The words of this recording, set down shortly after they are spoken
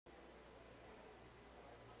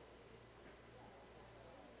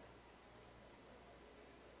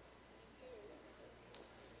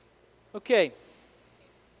Okay.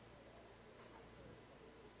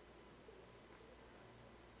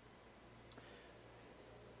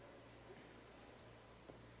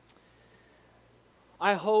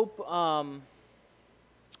 I hope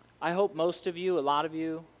most of you, a lot of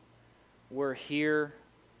you, were here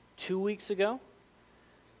 2 weeks ago,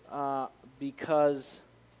 because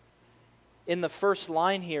in the first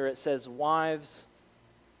line here it says, "Wives,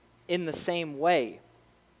 in the same way,"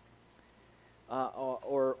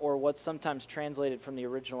 or what's sometimes translated from the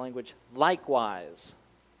original language, "likewise,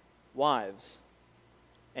 wives,"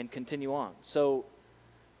 and continue on. So,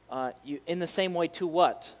 in the same way to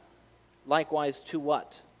what? Likewise to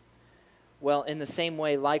what? Well, in the same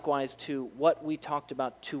way, likewise to what we talked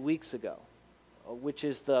about 2 weeks ago, which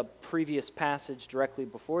is the previous passage directly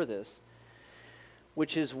before this,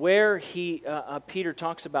 which is where Peter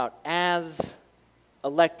talks about as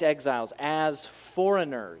elect exiles, as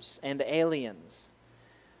foreigners and aliens,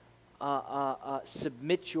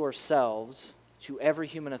 submit yourselves to every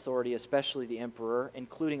human authority, especially the emperor,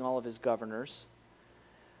 including all of his governors.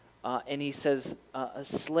 And he says,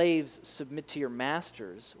 slaves, submit to your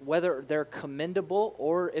masters, whether they're commendable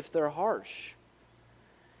or if they're harsh.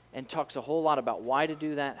 And talks a whole lot about why to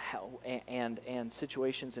do that, how, and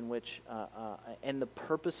situations in which, and the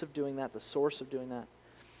purpose of doing that, the source of doing that.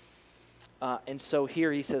 And so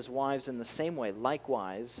here he says, wives, in the same way,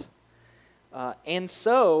 likewise. And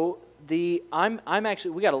so I'm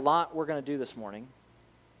actually, we got a lot we're going to do this morning.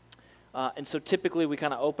 And so typically we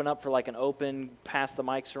kind of open up for like an open, pass the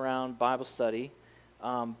mics around Bible study.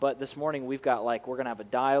 But this morning we've got we're going to have a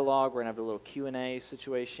dialogue, we're going to have a little Q&A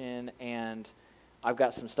situation, and I've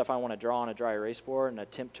got some stuff I want to draw on a dry erase board and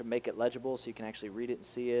attempt to make it legible so you can actually read it and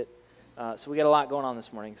see it. So we got a lot going on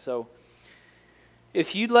this morning. So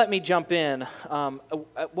if you'd let me jump in,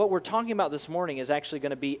 what we're talking about this morning is actually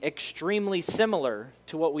going to be extremely similar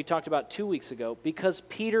to what we talked about 2 weeks ago, because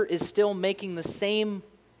Peter is still making the same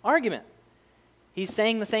argument. He's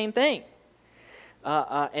saying the same thing.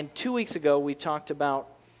 And 2 weeks ago, we talked about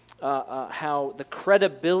how the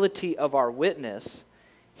credibility of our witness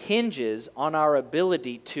hinges on our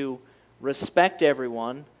ability to respect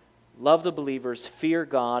everyone, love the believers, fear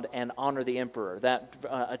God, and honor the emperor.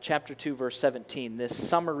 That chapter 2, verse 17, this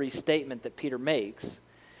summary statement that Peter makes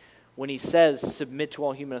when he says, submit to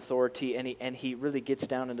all human authority, and he really gets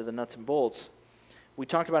down into the nuts and bolts. We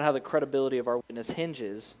talked about how the credibility of our witness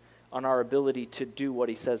hinges on our ability to do what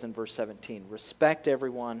he says in verse 17. Respect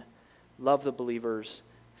everyone, love the believers,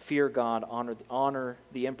 fear God, honor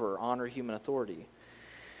the emperor, honor human authority.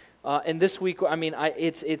 And this week, I mean, I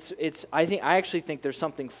actually think there's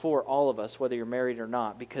something for all of us, whether you're married or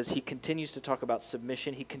not, because he continues to talk about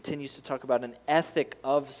submission. He continues to talk about an ethic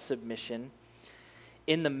of submission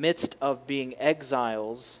in the midst of being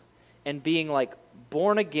exiles and being like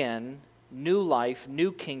born again, new life,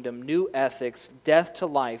 new kingdom, new ethics, death to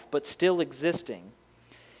life, but still existing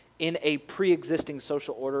in a pre-existing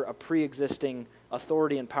social order, a pre-existing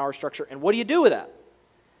authority and power structure. And what do you do with that?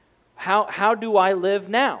 How do I live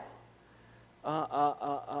now?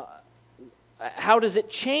 How does it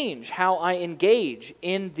change how I engage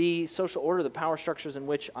in the social order, the power structures in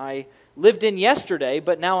which I lived in yesterday,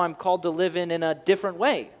 but now I'm called to live in a different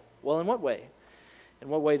way? Well, in what way? In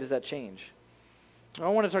what way does that change? I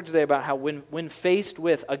want to talk today about how when faced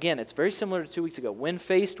with, again, it's very similar to 2 weeks ago, when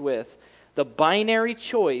faced with the binary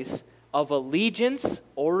choice of allegiance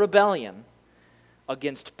or rebellion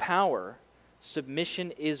against power,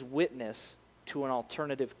 submission is witness to an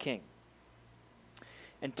alternative king.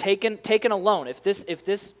 And taken alone, if this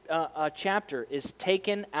chapter is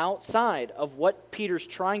taken outside of what Peter's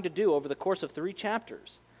trying to do over the course of 3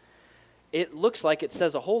 chapters, it looks like it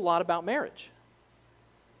says a whole lot about marriage.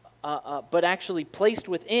 But actually placed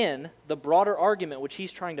within the broader argument which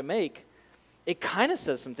he's trying to make, it kind of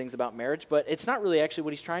says some things about marriage, but it's not really actually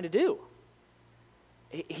what he's trying to do.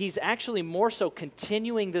 He's actually more so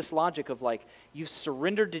continuing this logic of like, you've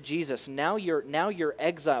surrendered to Jesus, now you're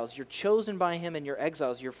exiles, you're chosen by him and you're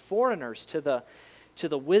exiles, you're foreigners to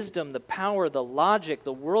the wisdom, the power, the logic,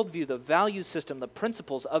 the worldview, the value system, the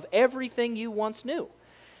principles of everything you once knew.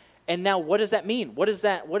 And now what does that mean?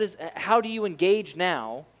 How do you engage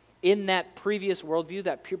now in that previous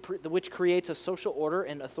worldview, which creates a social order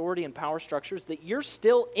and authority and power structures that you're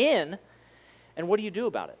still in, and what do you do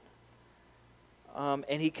about it?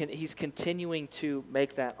 And he's continuing to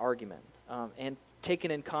make that argument. And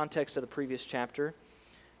taken in context of the previous chapter,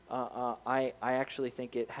 I actually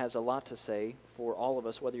think it has a lot to say for all of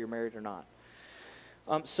us, whether you're married or not.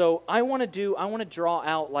 So I want to draw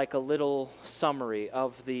out like a little summary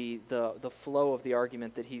of the flow of the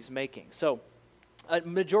argument that he's making. So A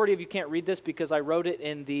majority of you can't read this because I wrote it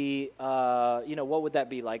in the, what would that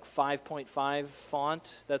be, like 5.5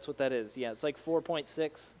 font? That's what that is. Yeah, it's like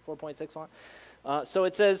 4.6 font. So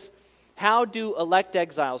it says, how do elect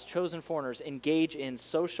exiles, chosen foreigners, engage in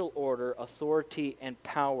social order, authority, and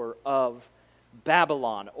power of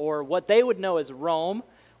Babylon? Or what they would know as Rome,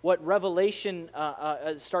 what Revelation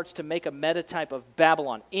starts to make a metatype of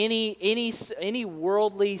Babylon. Any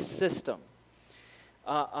worldly system.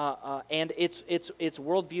 And its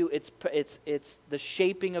worldview, it's the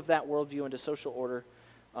shaping of that worldview into social order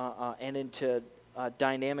and into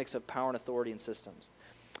dynamics of power and authority and systems.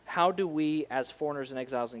 How do we, as foreigners and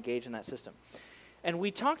exiles, engage in that system? And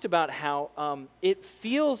we talked about how it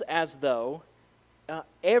feels as though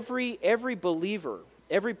every believer,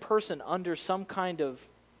 every person under some kind of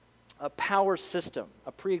a power system,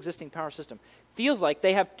 a pre-existing power system, feels like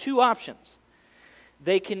they have two options.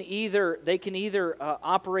 They can either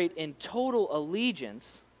operate in total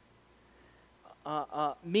allegiance,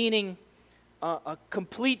 meaning a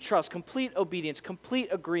complete trust, complete obedience, complete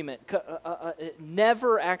agreement,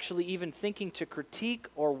 never actually even thinking to critique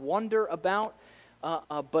or wonder about,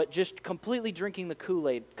 but just completely drinking the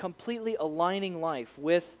Kool-Aid, completely aligning life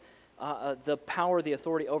with the power, the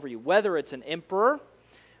authority over you, whether it's an emperor,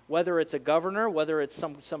 whether it's a governor, whether it's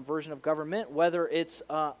some version of government, whether it's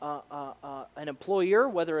an employer,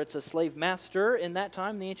 whether it's a slave master in that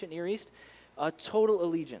time, in the ancient Near East, total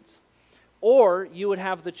allegiance. Or you would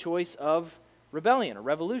have the choice of rebellion or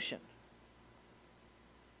revolution.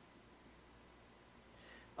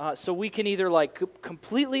 So we can either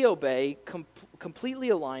completely obey, completely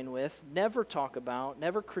align with, never talk about,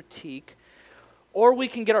 never critique, or we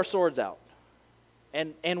can get our swords out.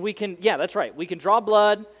 And we can, yeah, that's right, we can draw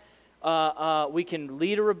blood, we can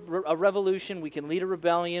lead a revolution, we can lead a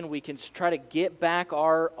rebellion, we can try to get back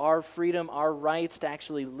our freedom, our rights to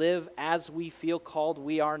actually live as we feel called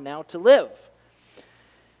we are now to live.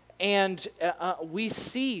 And we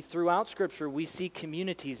see throughout Scripture, we see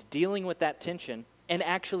communities dealing with that tension and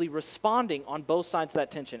actually responding on both sides of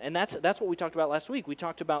that tension. And that's what we talked about last week. We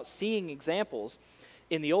talked about seeing examples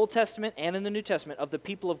in the Old Testament and in the New Testament of the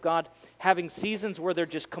people of God having seasons where they're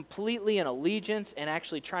just completely in allegiance and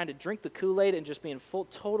actually trying to drink the Kool-Aid and just be in full,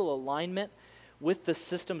 total alignment with the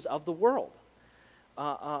systems of the world.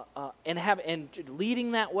 And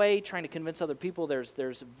leading that way, trying to convince other people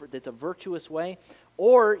it's a virtuous way.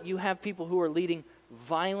 Or you have people who are leading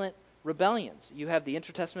violent rebellions. You have the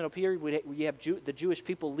intertestamental period, you have the Jewish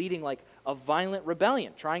people leading like a violent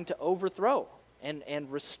rebellion, trying to overthrow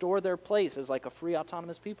and restore their place as like a free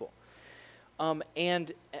autonomous people.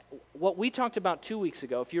 And what we talked about 2 weeks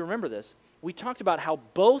ago, if you remember this, we talked about how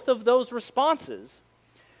both of those responses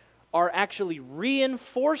are actually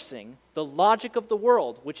reinforcing the logic of the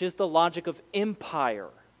world, which is the logic of empire.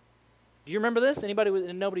 Do you remember this?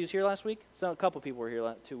 Nobody was here last week? So a couple people were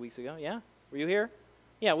here 2 weeks ago. Yeah? Were you here?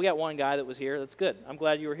 Yeah, we got one guy that was here. That's good. I'm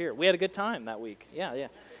glad you were here. We had a good time that week. Yeah.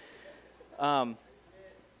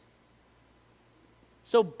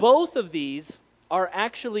 So both of these are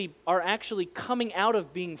actually coming out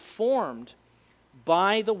of being formed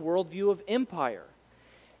by the worldview of empire.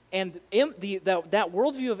 And that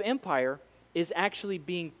worldview of empire is actually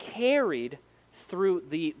being carried through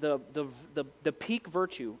the peak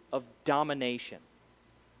virtue of domination.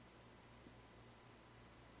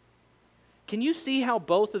 Can you see how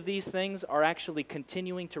both of these things are actually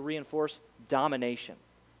continuing to reinforce domination?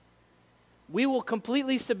 We will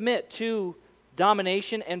completely submit to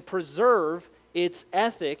domination and preserve its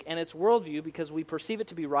ethic and its worldview because we perceive it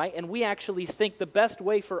to be right, and we actually think the best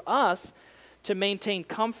way for us to maintain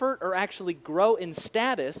comfort or actually grow in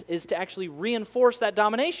status is to actually reinforce that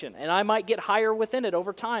domination, and I might get higher within it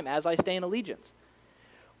over time as I stay in allegiance.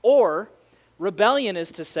 Or rebellion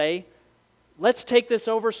is to say, let's take this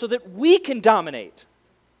over so that we can dominate.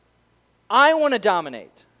 I want to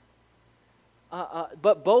dominate.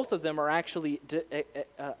 But both of them are actually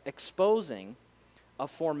exposing a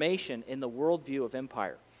formation in the worldview of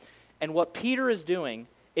empire. And what Peter is doing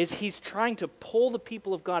is he's trying to pull the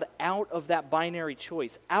people of God out of that binary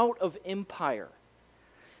choice, out of empire.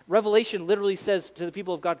 Revelation literally says to the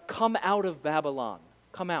people of God, come out of Babylon.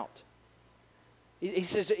 Come out. He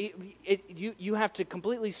says you have to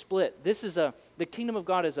completely split. The kingdom of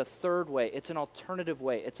God is a third way. It's an alternative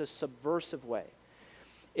way. It's a subversive way.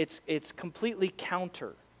 It's completely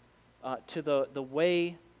counter to the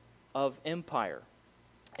way of empire.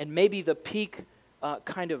 And maybe the peak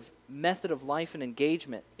kind of method of life and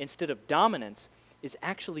engagement, instead of dominance, is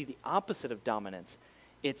actually the opposite of dominance.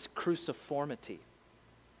 It's cruciformity.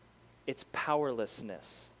 It's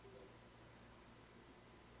powerlessness.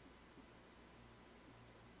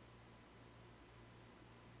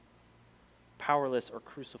 powerless, or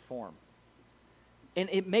cruciform. And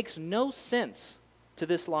it makes no sense to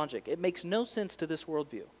this logic. It makes no sense to this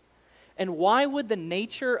worldview. And why would the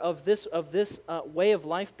nature of this way of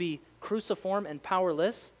life be cruciform and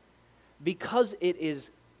powerless? Because it is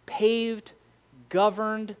paved,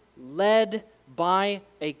 governed, led by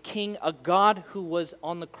a king, a God who was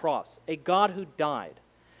on the cross, a God who died,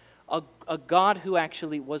 a God who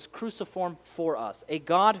actually was cruciform for us, a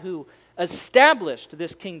God who established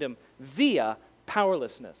this kingdom via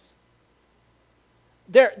powerlessness.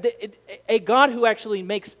 A God who actually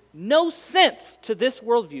makes no sense to this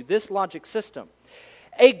worldview, this logic system.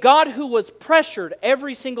 A God who was pressured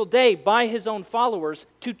every single day by his own followers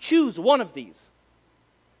to choose one of these.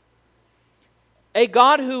 A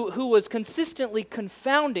God who was consistently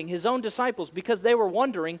confounding his own disciples because they were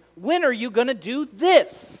wondering, when are you going to do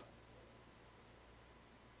this?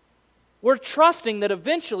 We're trusting that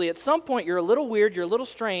eventually, at some point, you're a little weird, you're a little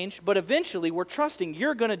strange, but eventually we're trusting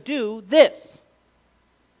you're going to do this.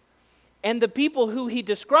 And the people who he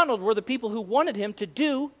disgruntled were the people who wanted him to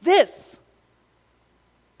do this.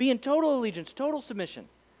 Be in total allegiance, total submission.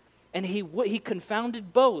 And he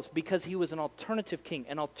confounded both because he was an alternative king,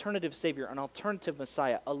 an alternative savior, an alternative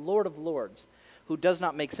Messiah, a Lord of lords who does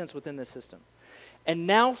not make sense within this system. And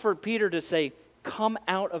now for Peter to say, come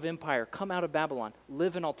out of empire, come out of Babylon,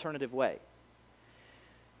 live an alternative way.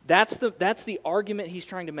 That's the argument he's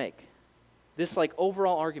trying to make. This like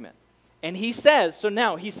overall argument. And he says, so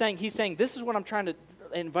now he's saying, this is what I'm trying to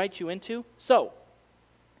invite you into. So,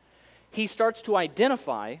 he starts to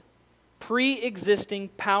identify pre-existing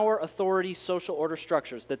power, authority, social order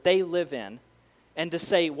structures that they live in, and to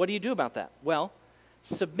say, what do you do about that? Well,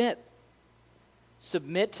 submit.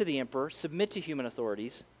 Submit to the emperor, submit to human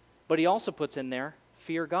authorities, but he also puts in there,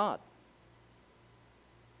 fear God.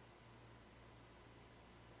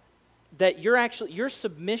 That your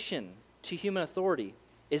submission to human authority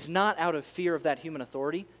is not out of fear of that human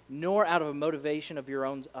authority, nor out of a motivation of your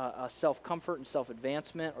own self-comfort and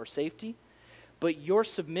self-advancement or safety, but your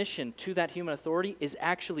submission to that human authority is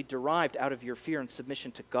actually derived out of your fear and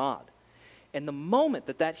submission to God. And the moment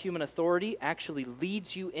that human authority actually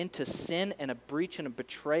leads you into sin and a breach and a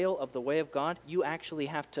betrayal of the way of God, you actually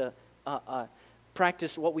have to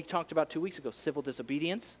practice what we talked about 2 weeks ago, civil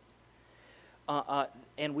disobedience.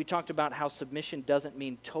 And we talked about how submission doesn't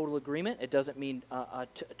mean total agreement. It doesn't mean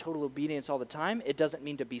total obedience all the time. It doesn't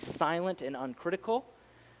mean to be silent and uncritical,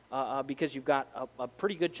 because you've got a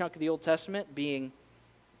pretty good chunk of the Old Testament being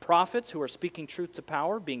prophets who are speaking truth to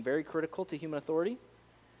power, being very critical to human authority.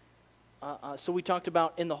 So we talked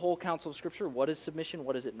about in the whole counsel of Scripture, what is submission,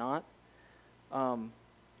 what is it not?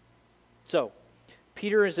 So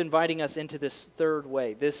Peter is inviting us into this third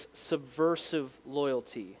way, this subversive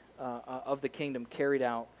loyalty of the kingdom carried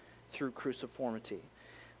out through cruciformity.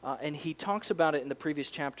 And he talks about it in the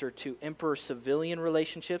previous chapter to emperor-civilian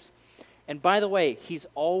relationships. And by the way, he's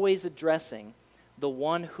always addressing the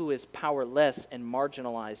one who is powerless and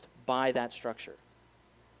marginalized by that structure.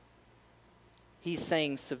 He's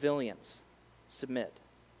saying civilians, submit.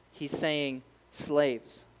 He's saying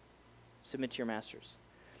slaves, submit to your masters.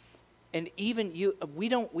 And even we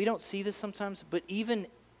don't see this sometimes, but even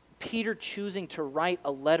Peter choosing to write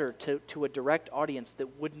a letter to a direct audience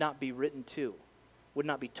that would not be written to, would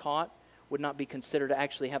not be taught, would not be considered to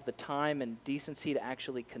actually have the time and decency to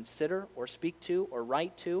actually consider or speak to or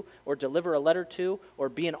write to or deliver a letter to or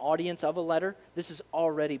be an audience of a letter. This is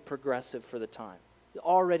already progressive for the time,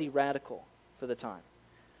 already radical for the time.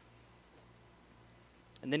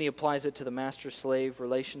 And then he applies it to the master-slave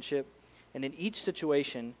relationship. And in each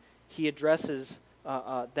situation, he addresses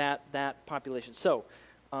that population. So,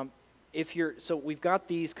 so we've got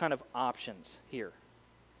these kind of options here.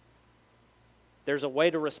 There's a way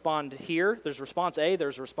to respond here. There's response A,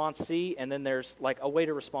 there's response C, and then there's like a way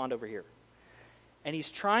to respond over here. And he's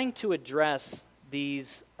trying to address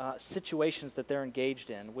these situations that they're engaged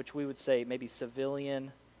in, which we would say maybe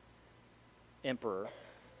civilian emperor,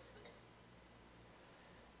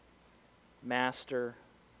 master,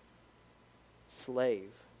 slave.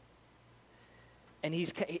 And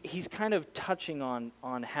he's kind of touching on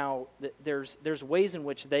how there's ways in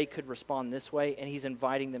which they could respond this way, and he's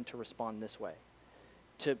inviting them to respond this way,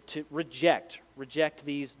 to reject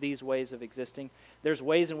these ways of existing. There's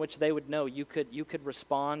ways in which they would know you could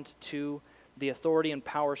respond to the authority and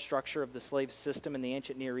power structure of the slave system in the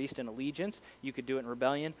ancient Near East in allegiance. You could do it in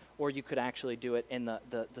rebellion, or you could actually do it in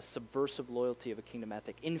the subversive loyalty of a kingdom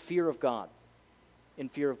ethic, in fear of God. In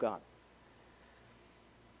fear of God.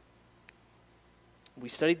 We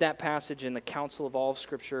studied that passage in the Council of All of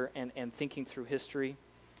Scripture and thinking through history.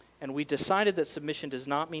 And we decided that submission does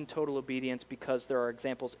not mean total obedience because there are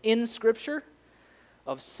examples in Scripture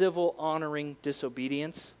of civil honoring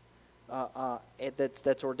disobedience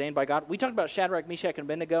that's ordained by God. We talked about Shadrach, Meshach, and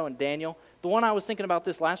Abednego and Daniel. The one I was thinking about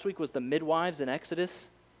this last week was the midwives in Exodus.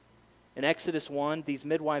 In Exodus 1, these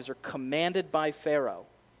midwives are commanded by Pharaoh,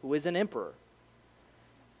 who is an emperor,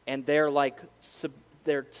 and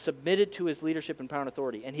they're submitted to his leadership and power and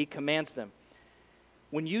authority, and he commands them,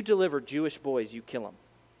 when you deliver Jewish boys, you kill them.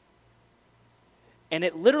 And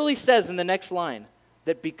it literally says in the next line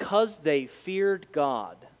that because they feared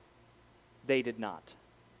God, they did not.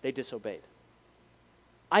 They disobeyed.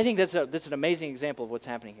 I think that's an amazing example of what's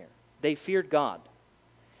happening here. They feared God.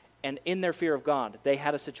 And in their fear of God, they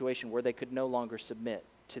had a situation where they could no longer submit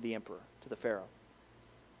to the emperor, to the Pharaoh.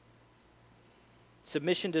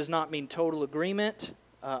 Submission does not mean total agreement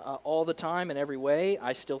all the time in every way.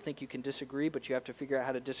 I still think you can disagree, but you have to figure out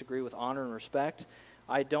how to disagree with honor and respect.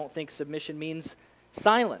 I don't think submission means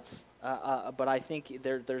silence, but I think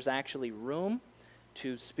there's actually room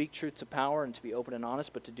to speak truth to power and to be open and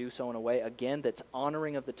honest, but to do so in a way, again, that's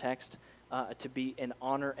honoring of the text, to be in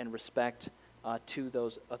honor and respect to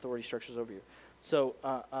those authority structures over you. So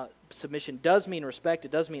submission does mean respect.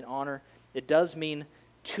 It does mean honor. It does mean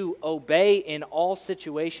to obey in all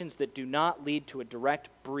situations that do not lead to a direct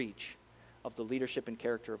breach of the leadership and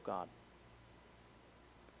character of God.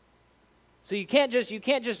 So you can't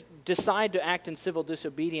just decide to act in civil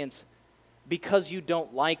disobedience because you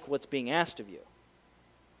don't like what's being asked of you.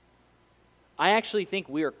 I actually think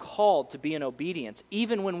we are called to be in obedience,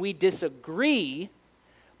 even when we disagree,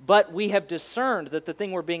 but we have discerned that the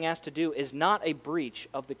thing we're being asked to do is not a breach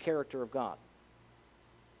of the character of God.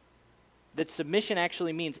 That submission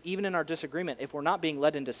actually means, even in our disagreement, if we're not being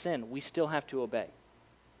led into sin, we still have to obey.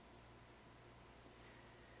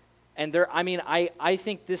 And I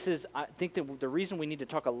think that the reason we need to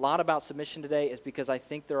talk a lot about submission today is because I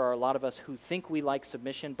think there are a lot of us who think we like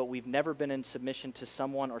submission, but we've never been in submission to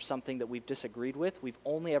someone or something that we've disagreed with. We've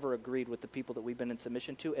only ever agreed with the people that we've been in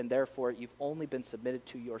submission to, and therefore you've only been submitted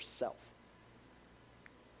to yourself.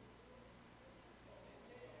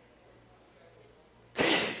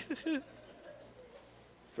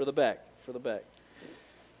 For the back.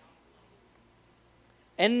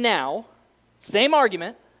 And now, same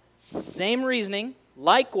argument, same reasoning,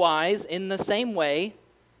 likewise, in the same way,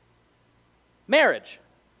 marriage.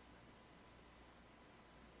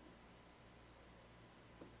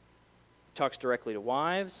 Talks directly to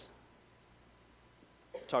wives,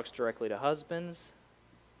 talks directly to husbands.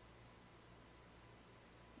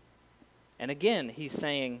 And again, he's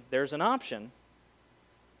saying there's an option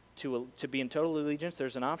to be in total allegiance.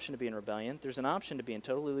 There's an option to be in rebellion. There's an option to be in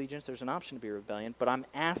total allegiance. There's an option to be rebellion. But I'm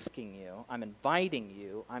asking you, I'm inviting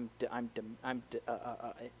you, I'm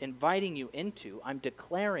inviting you into, I'm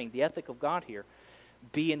declaring the ethic of God here,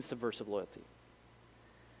 be in subversive loyalty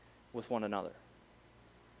with one another.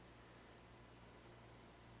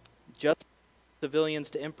 Just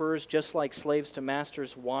civilians to emperors, just like slaves to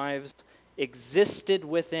masters, wives, existed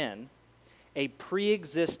within a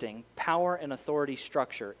pre-existing power and authority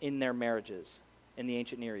structure in their marriages in the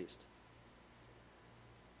ancient Near East.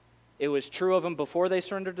 It was true of them before they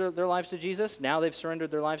surrendered their lives to Jesus. Now they've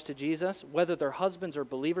surrendered their lives to Jesus, whether their husbands are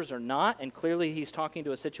believers or not. And clearly he's talking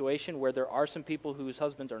to a situation where there are some people whose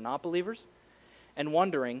husbands are not believers, and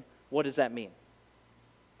wondering, what does that mean?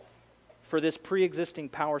 For this pre-existing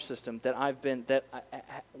power system that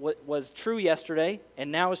was true yesterday and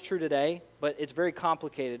now is true today, but it's very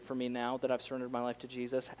complicated for me now that I've surrendered my life to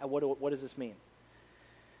Jesus. What does this mean?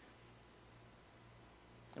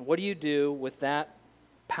 And what do you do with that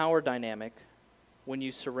power dynamic when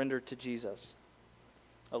you surrender to Jesus?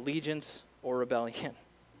 Allegiance or rebellion?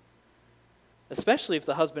 Especially if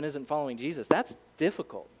the husband isn't following Jesus. That's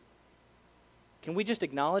difficult. Can we just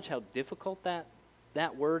acknowledge how difficult that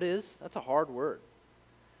word is? That's a hard word.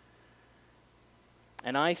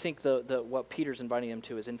 And I think what Peter's inviting them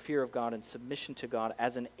to is in fear of God and submission to God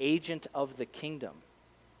as an agent of the kingdom.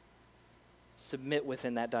 Submit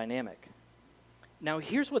within that dynamic. Now,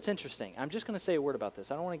 here's what's interesting. I'm just going to say a word about this.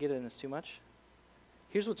 I don't want to get into this too much.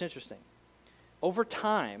 Here's what's interesting. Over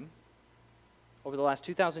time, over the last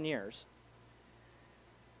 2,000 years,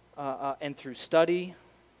 and through study,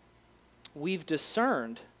 we've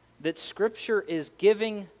discerned that Scripture is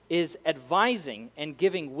advising and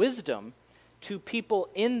giving wisdom to people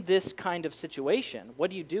in this kind of situation.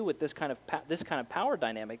 What do you do with this kind of power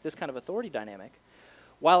dynamic, this kind of authority dynamic?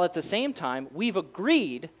 While at the same time, we've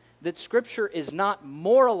agreed that Scripture is not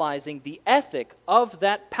moralizing the ethic of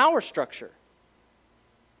that power structure.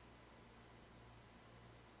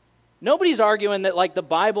 Nobody's arguing that the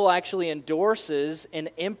Bible actually endorses an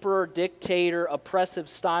emperor, dictator, oppressive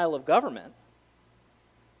style of government.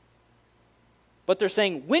 But they're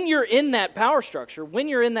saying, when you're in that power structure, when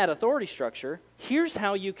you're in that authority structure, here's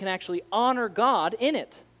how you can actually honor God in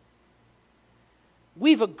it.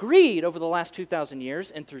 We've agreed over the last 2,000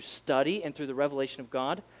 years and through study and through the revelation of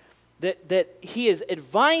God that he is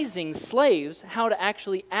advising slaves how to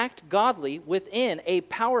actually act godly within a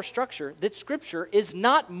power structure that Scripture is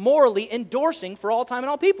not morally endorsing for all time and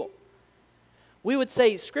all people. We would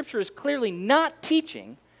say Scripture is clearly not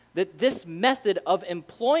teaching that this method of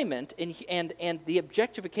employment and the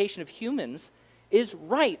objectification of humans is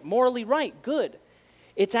right, morally right, good.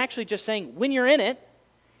 It's actually just saying, when you're in it,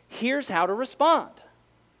 here's how to respond.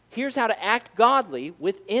 Here's how to act godly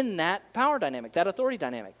within that power dynamic, that authority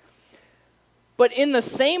dynamic. But in the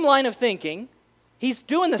same line of thinking, he's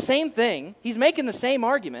doing the same thing, he's making the same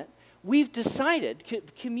argument. We've decided,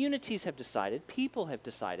 communities have decided, people have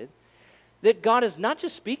decided, that God is not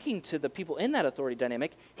just speaking to the people in that authority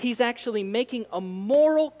dynamic, he's actually making a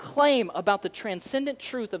moral claim about the transcendent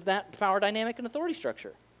truth of that power dynamic and authority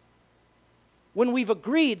structure. When we've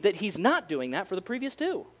agreed that he's not doing that for the previous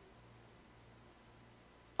two.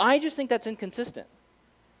 I just think that's inconsistent.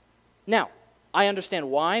 Now, I understand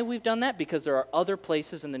why we've done that, because there are other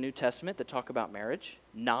places in the New Testament that talk about marriage,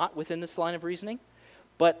 not within this line of reasoning.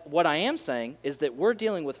 But what I am saying is that we're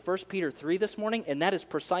dealing with 1 Peter 3 this morning, and that is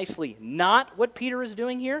precisely not what Peter is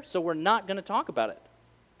doing here, so we're not going to talk about it,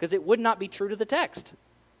 because it would not be true to the text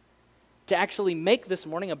to actually make this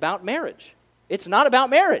morning about marriage. It's not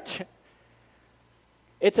about marriage.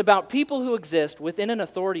 It's about people who exist within an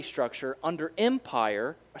authority structure under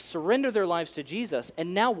empire, surrender their lives to Jesus,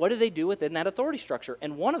 and now what do they do within that authority structure?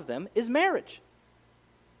 And one of them is marriage.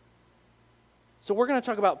 So we're going to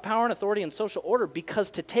talk about power and authority and social order, because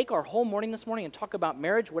to take our whole morning this morning and talk about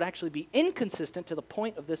marriage would actually be inconsistent to the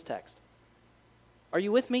point of this text. Are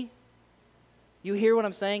you with me? You hear what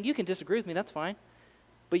I'm saying? You can disagree with me, that's fine.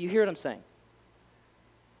 But you hear what I'm saying.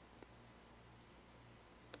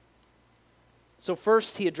 So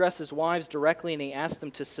first, he addresses wives directly, and he asks them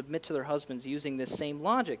to submit to their husbands using this same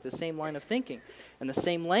logic, the same line of thinking, and the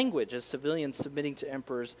same language as civilians submitting to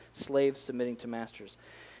emperors, slaves submitting to masters.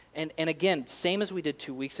 And again, same as we did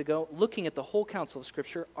 2 weeks ago, looking at the whole counsel of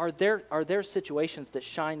Scripture, are there situations that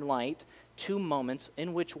shine light to moments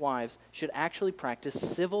in which wives should actually practice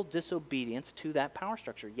civil disobedience to that power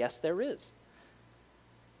structure? Yes, there is.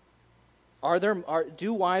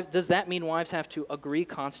 Does that mean wives have to agree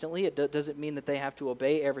constantly? Does it mean that they have to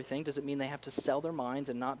obey everything? Does it mean they have to sell their minds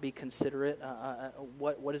and not be considerate?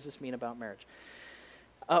 What does this mean about marriage?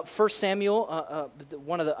 1 Samuel,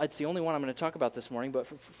 it's the only one I'm going to talk about this morning, but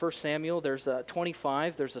 1 Samuel, there's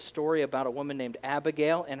 25, there's a story about a woman named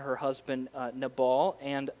Abigail and her husband Nabal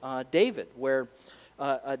and David, where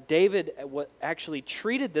David actually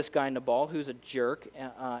treated this guy Nabal, who's a jerk,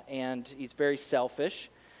 and he's very selfish,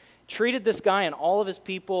 treated this guy and all of his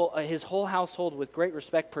people, his whole household, with great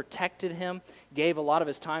respect, protected him, gave a lot of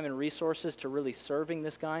his time and resources to really serving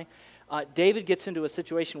this guy. David gets into a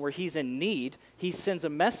situation where he's in need. He sends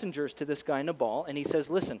messengers to this guy Nabal, and he says,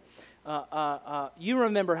 listen, you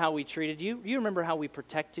remember how we treated you? You remember how we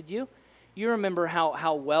protected you? You remember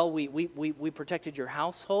how well we protected your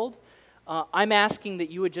household? I'm asking that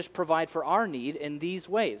you would just provide for our need in these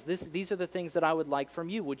ways. These are the things that I would like from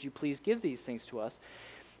you. Would you please give these things to us?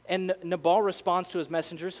 And Nabal responds to his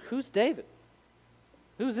messengers, who's David?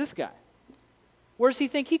 Who's this guy? Where does he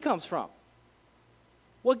think he comes from?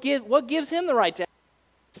 What gives him the right to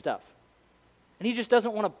stuff? And he just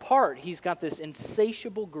doesn't want to part. He's got this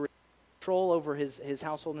insatiable greed, control over his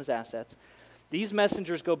household and his assets. These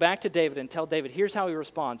messengers go back to David and tell David, here's how he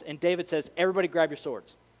responds. And David says, everybody grab your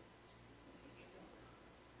swords.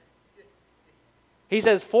 He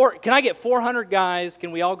says, can I get 400 guys?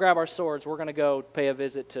 Can we all grab our swords? We're going to go pay a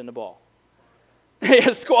visit to Nabal.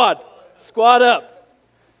 Squad up.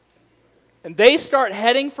 And they start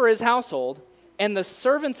heading for his household, and the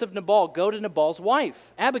servants of Nabal go to Nabal's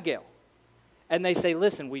wife, Abigail. And they say,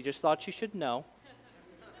 listen, we just thought you should know.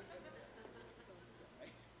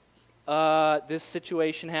 This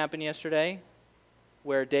situation happened yesterday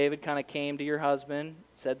where David kind of came to your husband,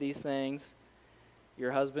 said these things.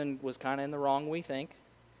 Your husband was kind of in the wrong, we think.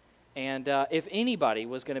 And if anybody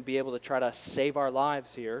was going to be able to try to save our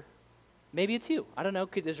lives here, maybe it's you. I don't know.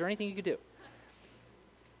 Is there anything you could do?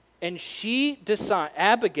 And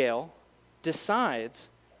Abigail decides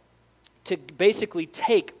to basically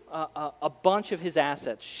take a bunch of his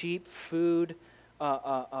assets, sheep, food,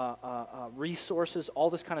 resources, all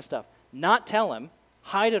this kind of stuff. Not tell him,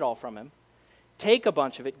 hide it all from him, take a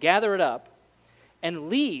bunch of it, gather it up, and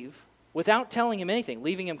leave without telling him anything,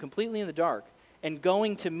 leaving him completely in the dark, and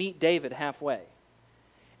going to meet David halfway.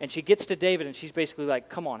 And she gets to David, and she's basically like,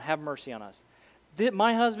 come on, have mercy on us.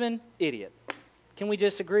 My husband, idiot. Can we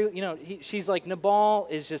just agree? You know, she's like, Nabal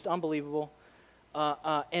is just unbelievable.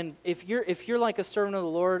 And if you're like a servant of the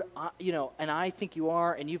Lord, you know, and I think you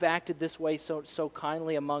are, and you've acted this way so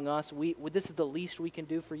kindly among us, this is the least we can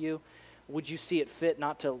do for you. Would you see it fit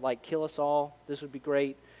not to like kill us all? This would be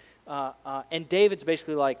great. And David's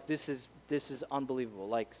basically like, this is unbelievable.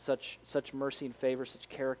 Like such mercy and favor, such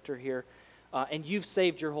character here, and you've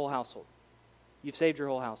saved your whole household. You've saved your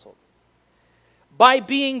whole household by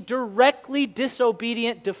being directly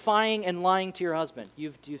disobedient, defying, and lying to your husband.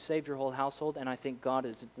 You've saved your whole household, and I think God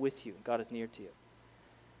is with you. God is near to you.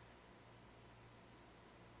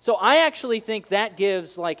 So I actually think that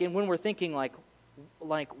gives, like, and when we're thinking like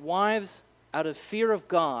wives out of fear of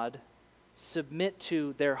God submit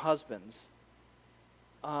to their husbands,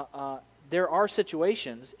 there are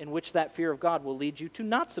situations in which that fear of God will lead you to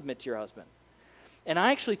not submit to your husband. And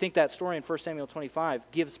I actually think that story in 1 Samuel 25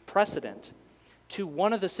 gives precedent to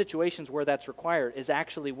one of the situations where that's required is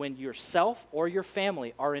actually when yourself or your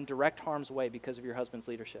family are in direct harm's way because of your husband's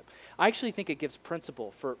leadership. I actually think it gives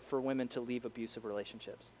principle for women to leave abusive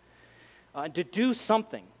relationships, to do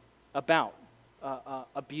something about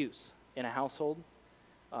abuse in a household,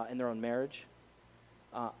 in their own marriage.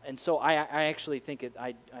 And so I actually think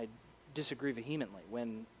I disagree vehemently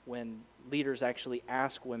when leaders actually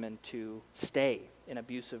ask women to stay in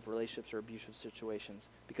abusive relationships or abusive situations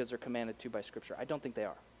because they're commanded to by Scripture. I don't think they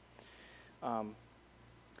are.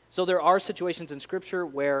 So there are situations in Scripture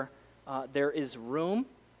where there is room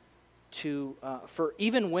for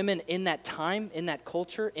even women in that time, in that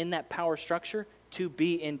culture, in that power structure, to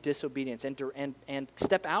be in disobedience and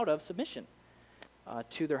step out of submission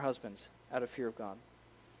to their husbands out of fear of God.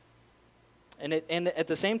 And at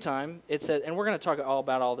the same time, it says, and we're going to talk all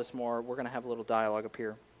about all this more. We're going to have a little dialogue up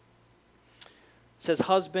here. It says,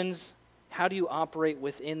 husbands, how do you operate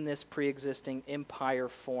within this pre-existing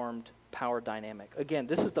empire-formed power dynamic? Again,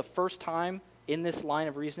 this is the first time in this line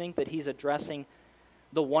of reasoning that he's addressing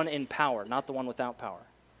the one in power, not the one without power.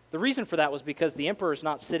 The reason for that was because the emperor is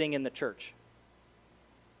not sitting in the church.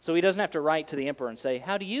 So he doesn't have to write to the emperor and say,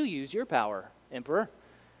 how do you use your power, emperor?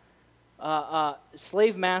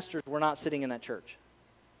 Slave masters were not sitting in that church.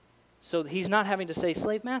 So he's not having to say,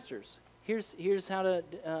 slave masters, here's how to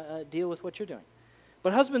deal with what you're doing.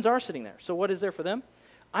 But husbands are sitting there. So what is there for them?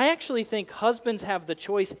 I actually think husbands have the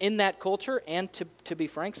choice in that culture, and to be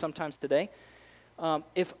frank, sometimes today.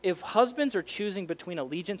 If husbands are choosing between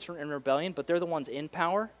allegiance and rebellion, but they're the ones in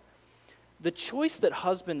power, the choice that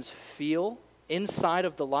husbands feel inside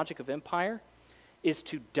of the logic of empire is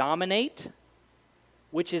to dominate,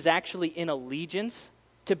 which is actually in allegiance.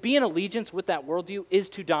 To be in allegiance with that worldview is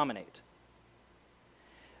to dominate.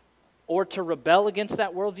 Or to rebel against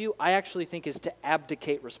that worldview, I actually think is to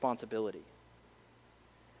abdicate responsibility.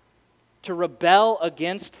 To rebel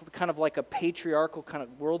against kind of like a patriarchal kind of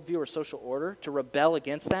worldview or social order, to rebel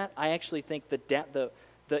against that, I actually think the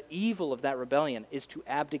evil of that rebellion is to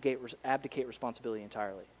abdicate responsibility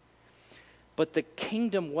entirely. But the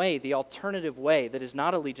kingdom way, the alternative way that is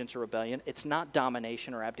not allegiance or rebellion, it's not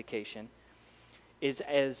domination or abdication,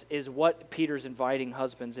 is what Peter's inviting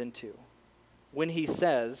husbands into. When he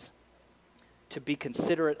says to be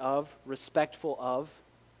considerate of, respectful of,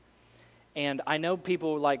 and I know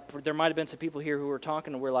people like, there might have been some people here who were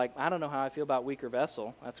talking and we're like, I don't know how I feel about weaker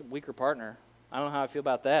vessel. That's a weaker partner. I don't know how I feel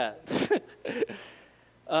about that.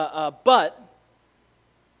 But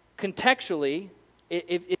contextually,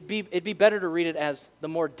 it'd be better to read it as the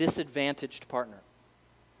more disadvantaged partner.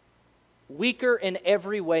 Weaker in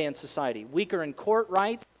every way in society. Weaker in court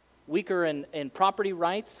rights, weaker in property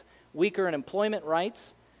rights, weaker in employment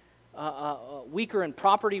rights, weaker in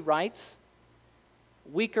property rights,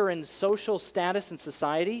 weaker in social status in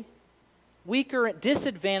society,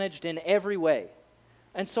 disadvantaged in every way.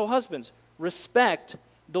 And so husbands, respect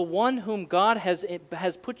the one whom God has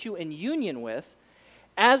put you in union with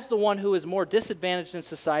as the one who is more disadvantaged in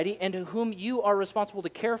society and to whom you are responsible to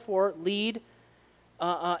care for, lead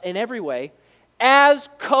in every way, as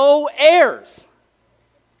co-heirs.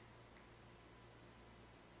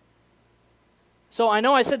 So I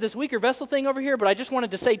know I said this weaker vessel thing over here, but I just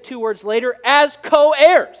wanted to say 2 words later, as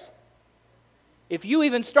co-heirs. If you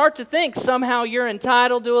even start to think somehow you're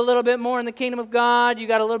entitled to a little bit more in the kingdom of God, you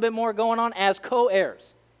got a little bit more going on, as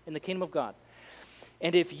co-heirs in the kingdom of God.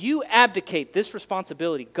 And if you abdicate this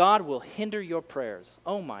responsibility, God will hinder your prayers.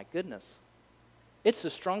 Oh my goodness. It's the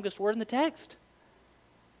strongest word in the text.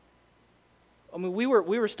 I mean, we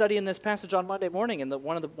were studying this passage on Monday morning, and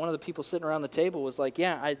one of the people sitting around the table was like,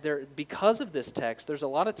 yeah, because of this text, there's a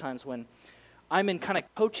lot of times when I'm in kind of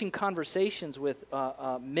coaching conversations with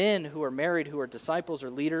men who are married, who are disciples or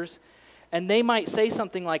leaders, And they might say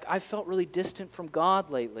something like, I felt really distant from God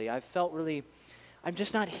lately. I'm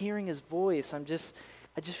just not hearing his voice. I just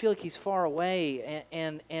feel like he's far away.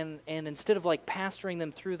 And instead of like pastoring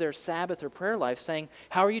them through their Sabbath or prayer life, saying,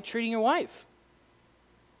 how are you treating your wife?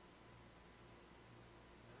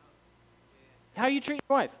 How are you treating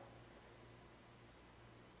your wife?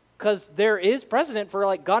 Because there is precedent for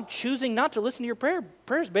like God choosing not to listen to your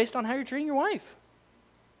prayers based on how you're treating your wife.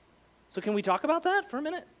 So can we talk about that for a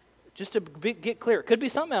minute? Just to get clear. It could be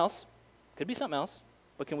something else.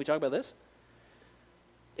 But can we talk about this?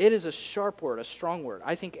 It is a sharp word, a strong word.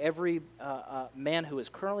 I think every man who is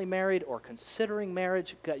currently married or considering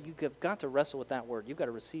marriage, you've got to wrestle with that word. You've got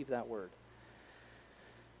to receive that word.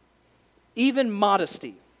 Even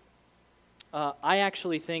modesty. I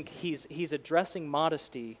actually think he's addressing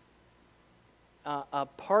modesty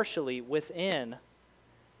partially within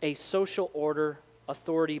a social order,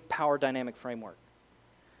 authority, power dynamic framework.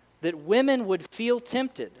 That women would feel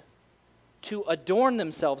tempted to adorn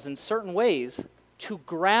themselves in certain ways to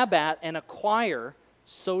grab at and acquire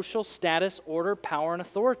social status, order, power, and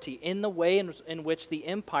authority in the way in which the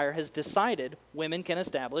empire has decided women can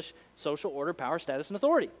establish social order, power, status, and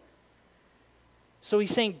authority. So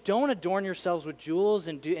he's saying, don't adorn yourselves with jewels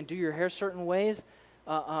and do your hair certain ways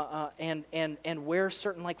and wear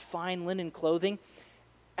certain like fine linen clothing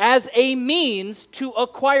as a means to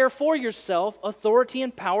acquire for yourself authority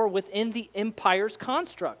and power within the empire's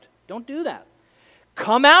construct. Don't do that.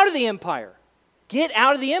 Come out of the empire. Get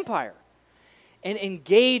out of the empire and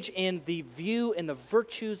engage in the view and the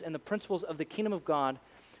virtues and the principles of the kingdom of God.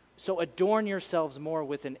 So adorn yourselves more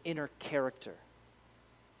with an inner character,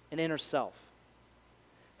 an inner self,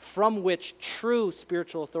 from which true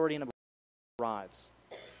spiritual authority and arrives.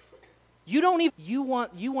 You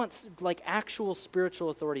want like actual spiritual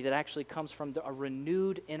authority that actually comes from a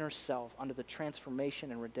renewed inner self under the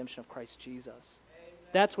transformation and redemption of Christ Jesus. Amen.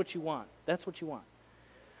 That's what you want. That's what you want.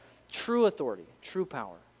 True authority, true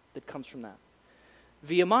power that comes from that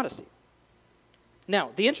via modesty.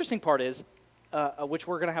 Now, the interesting part is, which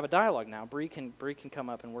we're going to have a dialogue now. Bree can come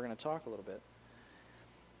up and we're going to talk a little bit.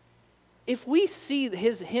 If we see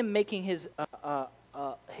him making his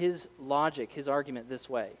logic, his argument this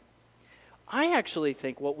way, I actually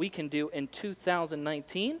think what we can do in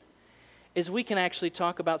 2019 is we can actually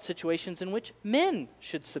talk about situations in which men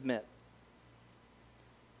should submit.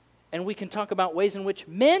 And we can talk about ways in which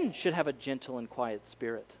men should have a gentle and quiet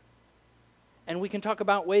spirit. And we can talk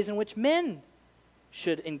about ways in which men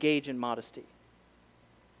should engage in modesty.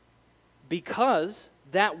 Because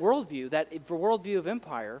that worldview of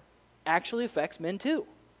empire actually affects men too.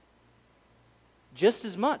 Just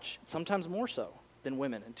as much, sometimes more so, than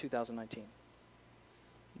women in 2019.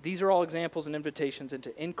 These are all examples and invitations into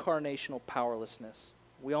incarnational powerlessness.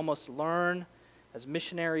 We almost learn as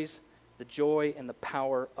missionaries the joy and the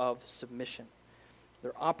power of submission.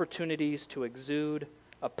 They're opportunities to exude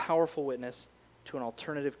a powerful witness to an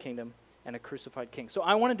alternative kingdom and a crucified king. So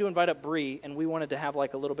I wanted to invite up Bree, and we wanted to have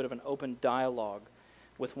like a little bit of an open dialogue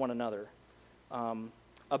with one another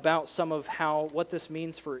about some of what this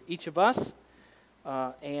means for each of us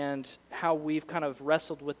and how we've kind of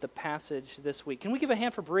wrestled with the passage this week. Can we give a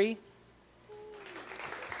hand for Bree?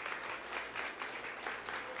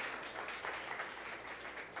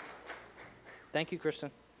 Thank you,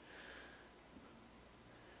 Kristen.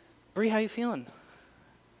 Bree, how you feeling?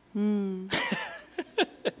 I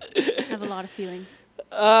have a lot of feelings.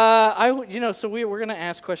 So we're going to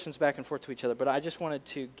ask questions back and forth to each other, but I just wanted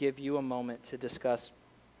to give you a moment to discuss,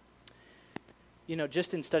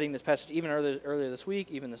 just in studying this passage, even earlier this week,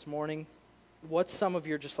 even this morning, what's some of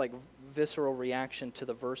your just like visceral reaction to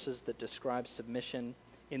the verses that describe submission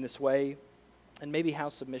in this way, and maybe how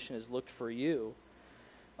submission is looked for you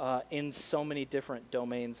in so many different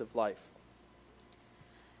domains of life?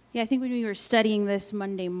 Yeah, I think when we were studying this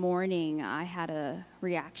Monday morning, I had a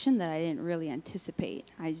reaction that I didn't really anticipate.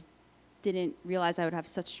 I didn't realize I would have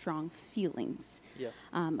such strong feelings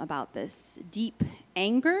about this. Deep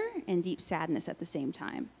anger and deep sadness at the same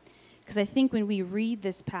time. Because I think when we read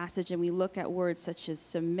this passage and we look at words such as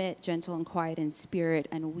submit, gentle and quiet in spirit,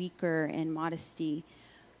 and weaker and modesty,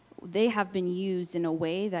 they have been used in a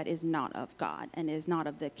way that is not of God and is not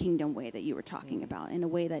of the kingdom way that you were talking about, in a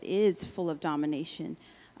way that is full of domination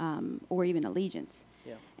or even allegiance.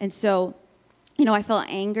 Yeah. And so, I felt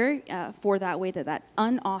anger for that way, that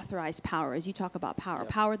unauthorized power, as you talk about power,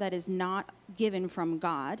 power that is not given from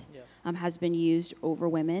God, has been used over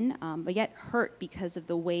women, but yet hurt because of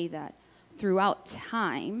the way that throughout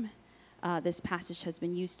time this passage has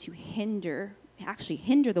been used to hinder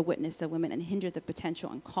the witness of women and hinder the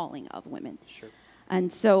potential and calling of women. Sure.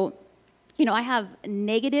 And so, I have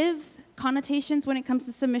negative connotations when it comes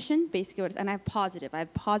to submission, basically what it is, and I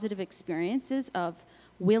have positive experiences of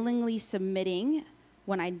willingly submitting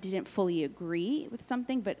when I didn't fully agree with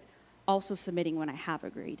something, but also submitting when I have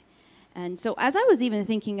agreed. And so as I was even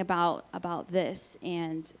thinking about this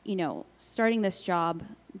and, starting this job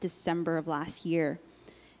December of last year,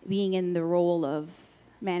 being in the role of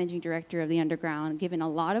managing director of the Underground, given a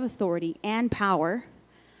lot of authority and power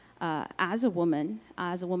as a woman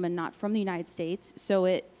not from the United States.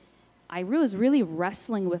 So I was really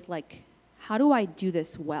wrestling with, like, how do I do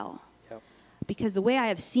this well? Yep. Because the way I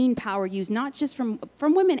have seen power used, not just from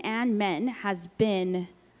women and men, has been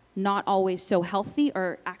not always so healthy,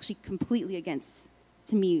 or actually completely against,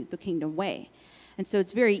 to me, the kingdom way. And so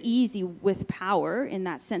it's very easy with power in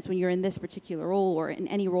that sense, when you're in this particular role or in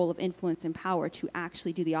any role of influence and power, to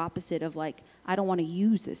actually do the opposite of, like, I don't want to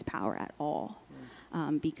use this power at all.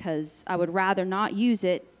 Because I would rather not use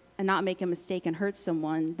it and not make a mistake and hurt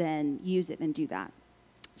someone than use it and do that.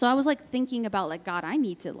 So I was, like, thinking about, like, God,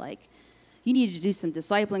 you need to do some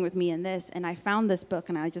discipling with me in this. And I found this book,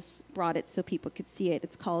 and I just brought it so people could see it.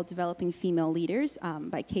 It's called Developing Female Leaders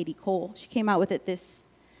by Katie Cole. She came out with it this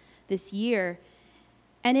year.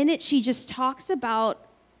 And in it, she just talks about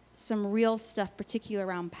some real stuff, particularly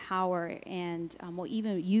around power and what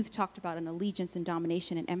even you've talked about in allegiance and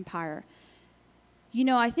domination and empire.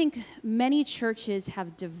 I think many churches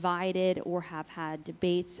have divided or have had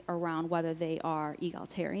debates around whether they are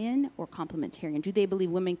egalitarian or complementarian. Do they believe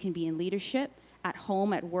women can be in leadership at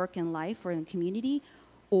home, at work, in life, or in the community,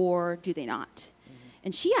 or do they not? Mm-hmm.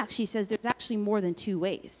 And she actually says there's actually more than two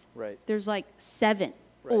ways. Right. There's like 7,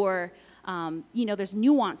 right. Or, there's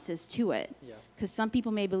nuances to it. Yeah. Because some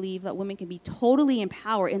people may believe that women can be totally in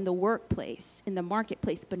power in the workplace, in the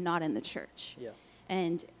marketplace, but not in the church. Yeah.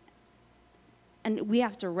 And we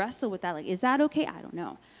have to wrestle with that. Like, is that okay? I don't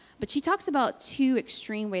know. But she talks about 2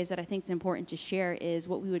 extreme ways that I think is important to share, is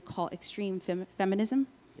what we would call extreme feminism,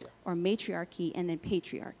 yeah, or matriarchy, and then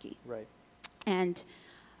patriarchy. Right. And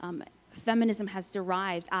feminism has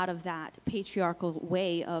derived out of that patriarchal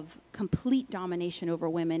way of complete domination over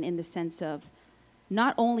women, in the sense of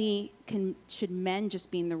not only should men just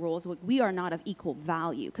be in the roles, like, we are not of equal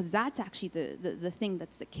value, because that's actually the thing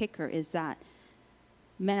that's the kicker, is that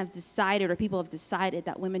men have decided, or people have decided,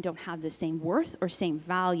 that women don't have the same worth or same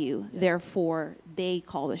value, yeah, therefore they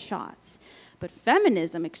call the shots. But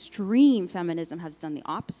feminism, extreme feminism, has done the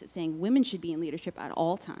opposite, saying women should be in leadership at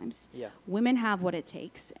all times. Yeah. Women have what it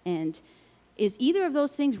takes. And is either of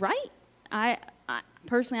those things right? I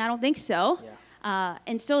personally, I don't think so. Yeah.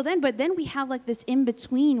 But then we have, like, this in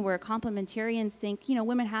between where complementarians think,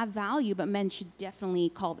 women have value, but men should definitely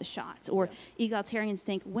call the shots. Or yeah, egalitarians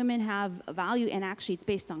think women have value, and actually it's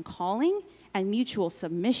based on calling and mutual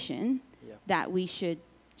submission, yeah, that we should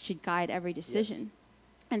guide every decision.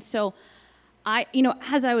 Yes. And so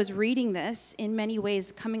as I was reading this, in many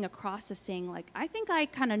ways coming across as saying, like, I think I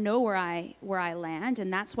kind of know where I land.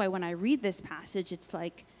 And that's why when I read this passage, it's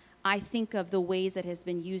like, I think of the ways it has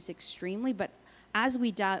been used extremely, but as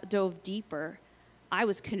we dove deeper, I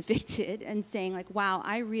was convicted and saying, like, wow,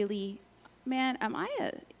 am I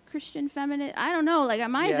a Christian feminist? I don't know. Like,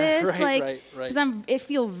 am I this? Right, because I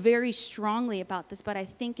feel very strongly about this, but I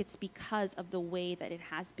think it's because of the way that it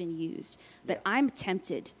has been used that, yeah, I'm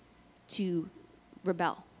tempted to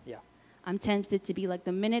rebel. Yeah. I'm tempted to be like,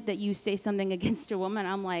 the minute that you say something against a woman,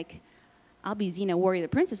 I'm like, I'll be Xena, Warrior the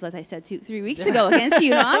Princess, as I said 3 weeks ago, against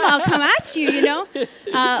you. I'll come at you,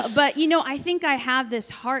 But, I think I have this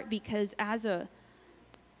heart because as a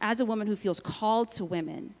woman who feels called to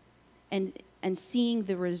women, and seeing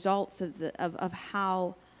the results of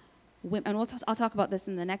how women, and I'll talk about this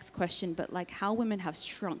in the next question, but, like, how women have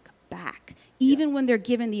shrunk back, even, yeah, when they're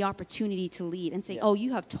given the opportunity to lead and say, yeah, oh,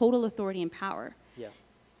 you have total authority and power. Yeah.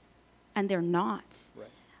 And they're not.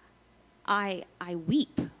 Right. I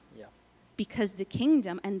weep. Because the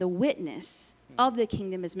kingdom and the witness of the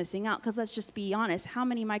kingdom is missing out. Because let's just be honest, how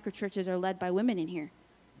many microchurches are led by women in here?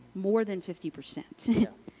 More than 50%. Yeah,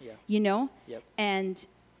 yeah. Yep. And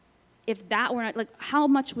if that were not, like, how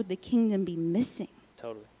much would the kingdom be missing?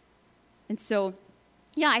 Totally. And so,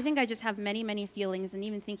 yeah, I think I just have many, many feelings. And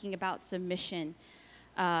even thinking about submission,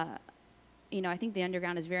 I think the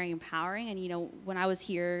Underground is very empowering. And, when I was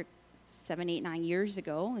here 7, 8, 9 years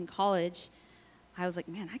ago in college, I was like,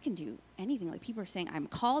 man, I can do anything. Like, people are saying I'm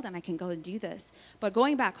called and I can go and do this. But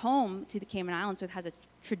going back home to the Cayman Islands, it has a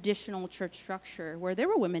traditional church structure where there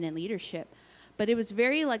were women in leadership. But it was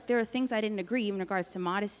very, like, there are things I didn't agree, even in regards to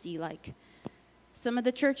modesty. Like, some of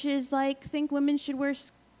the churches, like, think women should wear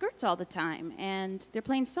skirts all the time. And they're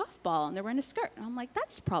playing softball and they're wearing a skirt. And I'm like,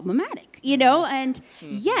 that's problematic, And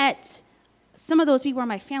yet, some of those people are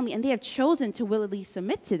my family, and they have chosen to willingly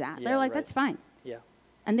submit to that. Yeah, They're like, right. that's fine. Yeah.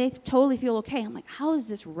 And they totally feel okay. I'm like, how is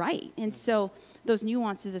this right? And so those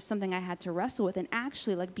nuances are something I had to wrestle with. And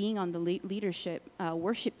actually, like being on the leadership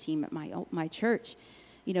worship team at my church,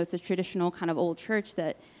 you know, it's a traditional kind of old church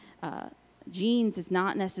that jeans is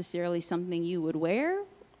not necessarily something you would wear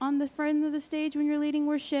on the front of the stage when you're leading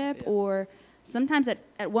worship, Yeah. or sometimes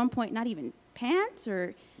at one point not even pants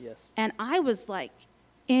or. Yes. And I was like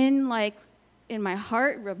in my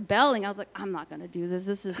heart rebelling. I was like, I'm not going to do this.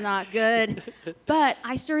 This is not good. But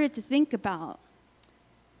I started to think about,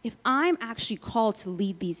 if I'm actually called to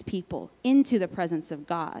lead these people into the presence of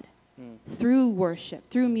God through worship,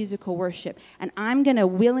 through musical worship, and I'm going to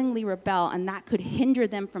willingly rebel, and that could hinder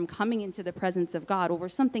them from coming into the presence of God over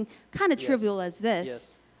something kind of trivial as this,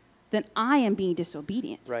 then I am being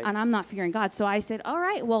disobedient. Right. And I'm not fearing God. So I said, all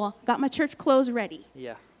right, well, got my church clothes ready.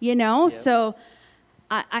 Yeah. You know? Yep. So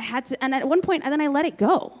I had to, and at one point, and then I let it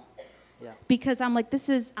go. Yeah. Because I'm like,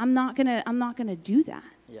 I'm not gonna do that.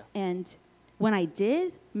 Yeah. And when I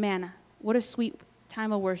did, man, what a sweet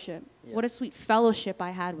time of worship. Yeah. What a sweet fellowship I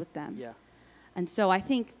had with them. Yeah. And so I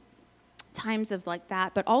think times of like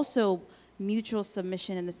that, but also mutual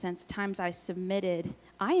submission in the sense, times I submitted,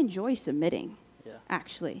 I enjoy submitting,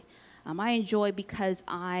 actually. I enjoy because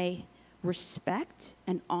I respect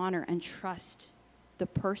and honor and trust the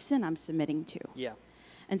person I'm submitting to. Yeah.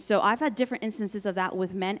 And so I've had different instances of that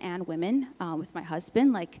with men and women, with my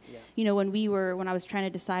husband. Like, you know, when I was trying to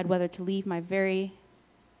decide whether to leave my very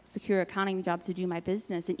secure accounting job to do my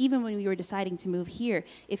business, and even when we were deciding to move here,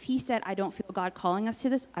 if he said, I don't feel God calling us to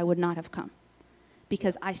this, I would not have come.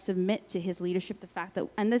 Because I submit to his leadership, the fact that,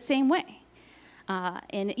 and the same way.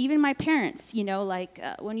 And even my parents, you know, like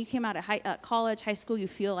when you came out of college, high school, you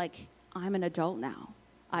feel like I'm an adult now.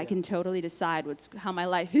 I can totally decide how my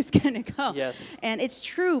life is going to go. Yes. And it's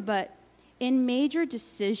true, but in major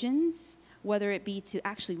decisions, whether it be to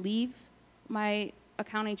actually leave my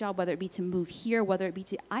accounting job, whether it be to move here, whether it be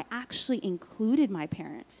I actually included my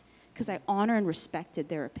parents because I honor and respected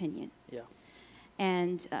their opinion. Yeah.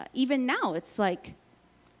 And even now, it's like,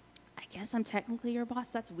 I guess I'm technically your boss.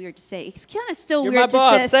 That's weird to say. It's kind of still You're weird to say.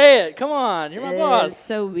 You're my boss. Say it. Come on. You're my boss. It's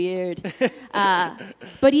so weird.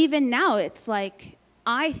 But even now, it's like,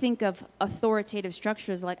 I think of authoritative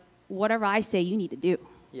structures like, whatever I say, you need to do.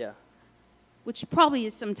 Yeah. Which probably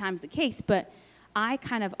is sometimes the case, but I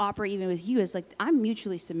kind of operate even with you as like, I'm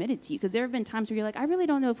mutually submitted to you. Because there have been times where you're like, I really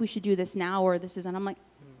don't know if we should do this now or this is, and I'm like,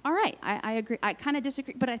 all right, I agree. I kind of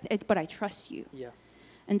disagree, but I trust you. Yeah.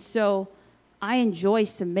 And so I enjoy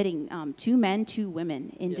submitting to men, to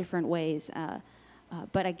women in different ways.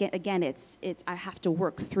 But again, it's I have to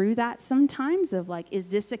work through that sometimes of like, is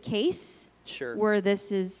this a case where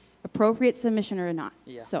this is appropriate submission or not?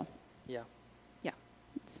 Yeah. So. Yeah. Yeah.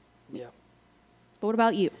 Yeah. But what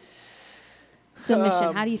about you?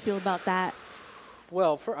 Submission. How do you feel about that?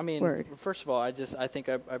 Well, first of all, I think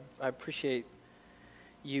I appreciate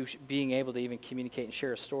you being able to even communicate and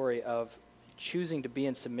share a story of choosing to be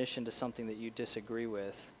in submission to something that you disagree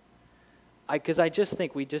with. Because I just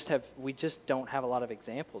think we just don't have a lot of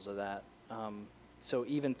examples of that. So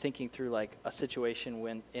even thinking through like a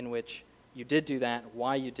situation in which you did do that,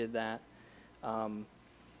 why you did that,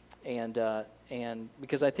 and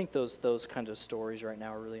because I think those kinds of stories right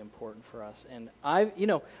now are really important for us. And I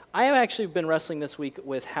have actually been wrestling this week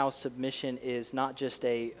with how submission is not just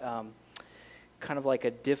a kind of like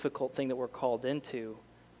a difficult thing that we're called into,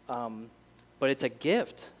 but it's a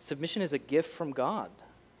gift. Submission is a gift from God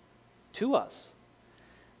to us.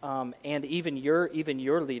 And even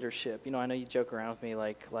your leadership, I know you joke around with me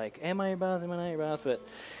like, am I your boss? Am I not your boss? But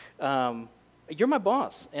you're my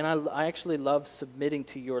boss, and I actually love submitting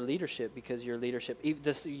to your leadership because your leadership.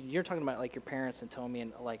 You're talking about like your parents and telling me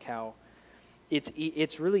and like how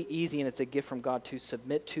it's really easy and it's a gift from God to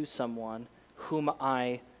submit to someone who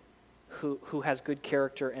has good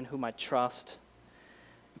character and whom I trust.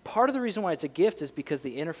 Part of the reason why it's a gift is because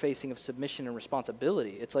the interfacing of submission and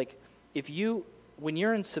responsibility. It's like when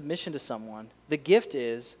you're in submission to someone, the gift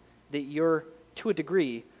is that you're, to a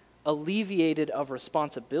degree, alleviated of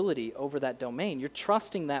responsibility over that domain. You're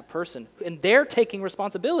trusting that person, and they're taking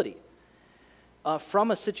responsibility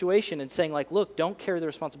from a situation and saying, like, look, don't carry the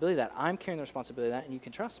responsibility of that. I'm carrying the responsibility of that, and you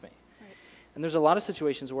can trust me. Right. And there's a lot of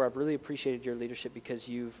situations where I've really appreciated your leadership because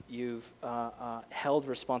you've held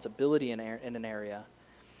responsibility in an area,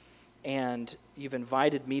 and you've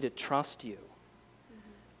invited me to trust you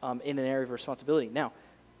in an area of responsibility. Now,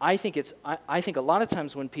 I think a lot of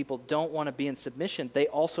times when people don't want to be in submission, they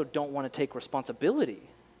also don't want to take responsibility.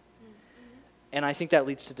 Mm-hmm. And I think that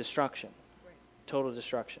leads to destruction, total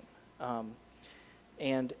destruction.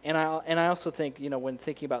 I also think, when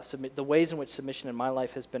thinking about the ways in which submission in my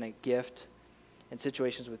life has been a gift in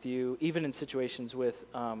situations with you, even in situations with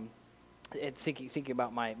thinking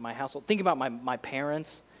about my household, thinking about my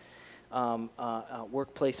parents,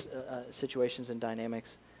 workplace situations and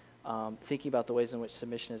dynamics, thinking about the ways in which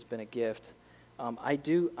submission has been a gift. I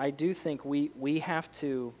do think we have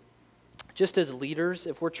to, just as leaders,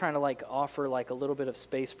 if we're trying to offer a little bit of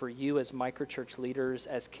space for you as microchurch leaders,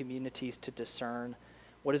 as communities to discern,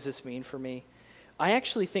 what does this mean for me? I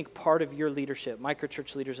actually think part of your leadership,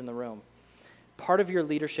 microchurch leaders in the room, part of your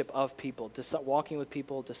leadership of people, walking with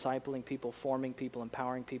people, discipling people, forming people,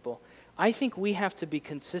 empowering people, I think we have to be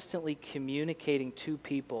consistently communicating to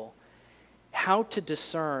people how to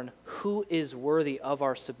discern who is worthy of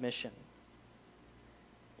our submission.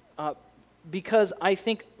 Because I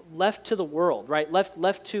think left to the world, right,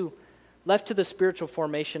 left to the spiritual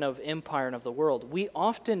formation of empire and of the world, we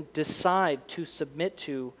often decide to submit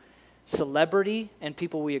to celebrity and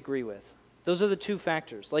people we agree with. Those are the two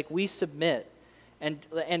factors. We submit and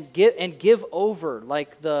give over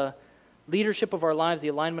the leadership of our lives, the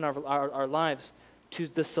alignment of our lives, to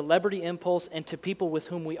the celebrity impulse and to people with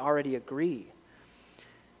whom we already agree.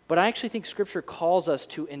 But I actually think Scripture calls us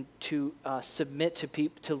to submit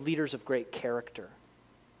to leaders of great character,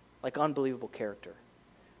 unbelievable character,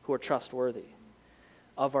 who are trustworthy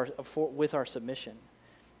with our submission.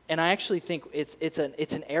 And I actually think it's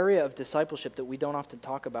an area of discipleship that we don't often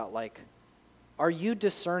talk about. Are you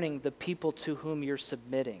discerning the people to whom you're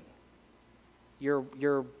submitting? Your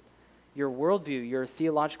worldview, your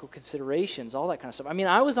theological considerations, all that kind of stuff. I mean,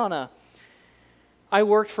 I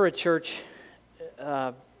worked for a church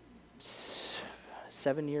 8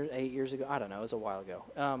 years ago. I don't know, it was a while ago.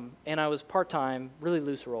 And I was part-time, really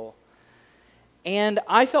loose role. And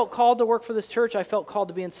I felt called to work for this church. I felt called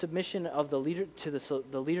to be in submission of the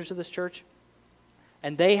leaders of this church.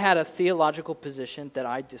 And they had a theological position that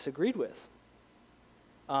I disagreed with.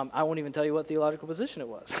 I won't even tell you what theological position it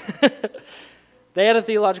was. They had a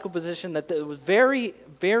theological position that was very,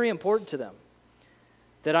 very important to them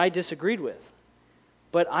that I disagreed with.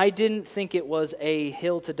 But I didn't think it was a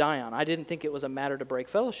hill to die on. I didn't think it was a matter to break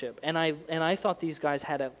fellowship. And I thought these guys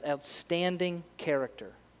had an outstanding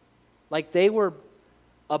character. They were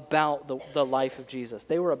about the life of Jesus.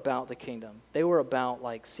 They were about the kingdom. They were about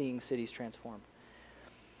seeing cities transformed.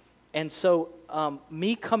 And so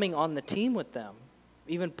me coming on the team with them,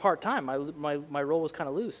 even part-time, my role was kind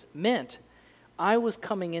of loose, meant I was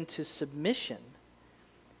coming into submission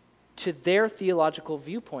to their theological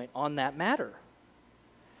viewpoint on that matter.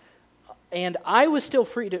 And I was still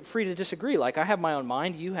free to disagree. I have my own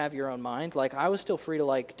mind, you have your own mind. I was still free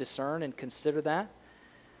to discern and consider that.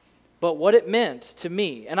 But what it meant to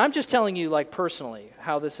me, and I'm just telling you personally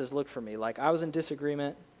how this has looked for me. I was in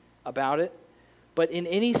disagreement about it. But in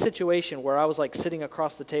any situation where I was sitting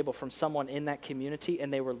across the table from someone in that community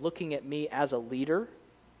and they were looking at me as a leader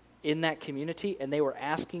in that community and they were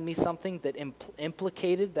asking me something that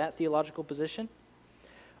implicated that theological position,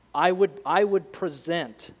 I would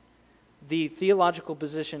present the theological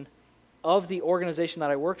position of the organization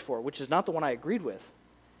that I worked for, which is not the one I agreed with,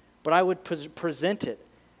 but I would present it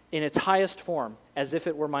in its highest form as if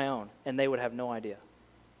it were my own, and they would have no idea.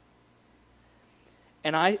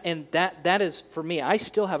 And that is, for me, I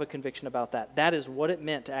still have a conviction about that. That is what it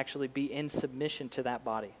meant to actually be in submission to that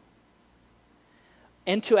body.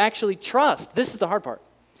 And to actually trust, this is the hard part,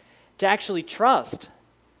 to actually trust,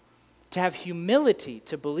 to have humility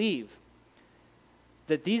to believe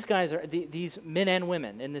that these guys these men and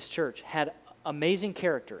women in this church had amazing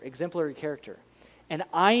character, exemplary character. And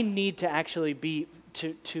I need to actually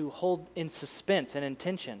to hold in suspense and in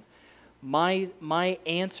tension my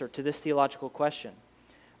answer to this theological question.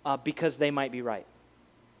 Because they might be right.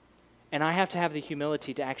 And I have to have the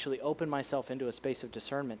humility to actually open myself into a space of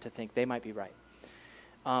discernment to think they might be right.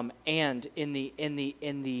 And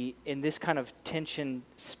in this kind of tension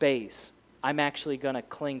space, I'm actually going to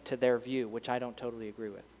cling to their view, which I don't totally agree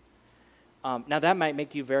with. Now that might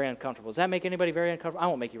make you very uncomfortable. Does that make anybody very uncomfortable? I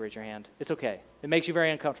won't make you raise your hand. It's okay. It makes you very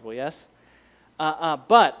uncomfortable, yes?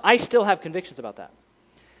 But I still have convictions about that.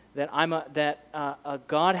 That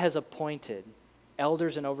God has appointed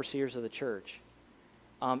elders and overseers of the church,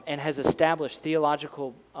 and has established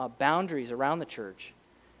theological boundaries around the church.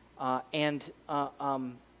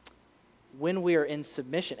 When we are in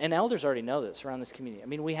submission, and elders already know this around this community. I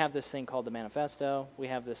mean, we have this thing called the Manifesto. We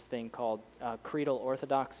have this thing called creedal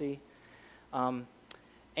orthodoxy. And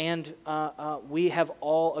we have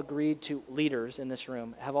all agreed to, leaders in this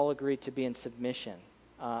room, have all agreed to be in submission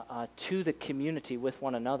to the community with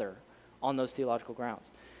one another on those theological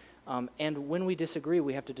grounds. And when we disagree,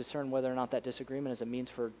 we have to discern whether or not that disagreement is a means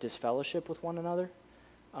for disfellowship with one another,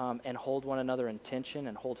 and hold one another in tension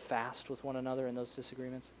and hold fast with one another in those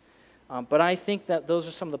disagreements. But I think that those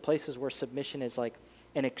are some of the places where submission is like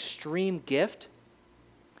an extreme gift,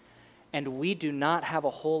 and we do not have a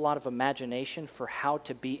whole lot of imagination for how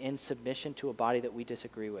to be in submission to a body that we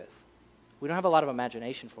disagree with. We don't have a lot of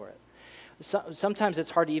imagination for it. Sometimes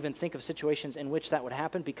it's hard to even think of situations in which that would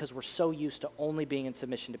happen because we're so used to only being in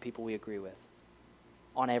submission to people we agree with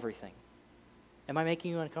on everything. Am I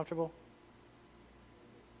making you uncomfortable?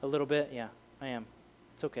 A little bit? Yeah, I am.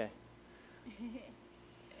 It's okay.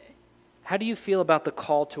 How do you feel about the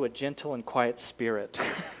call to a gentle and quiet spirit?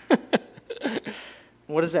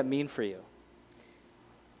 What does that mean for you?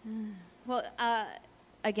 Well,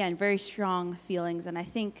 again, very strong feelings. And I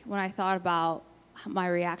think when I thought about my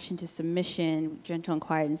reaction to submission, gentle and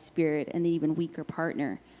quiet in spirit, and the even weaker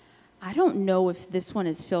partner, I don't know if this one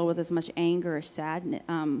is filled with as much anger or sadness.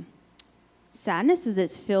 Sadness as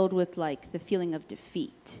it's filled with like the feeling of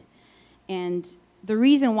defeat. And the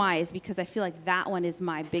reason why is because I feel like that one is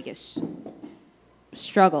my biggest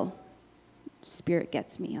struggle. Spirit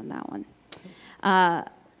gets me on that one.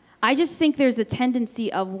 I just think there's a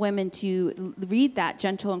tendency of women to read that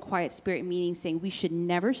gentle and quiet spirit, meaning saying we should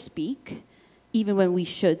never speak, even when we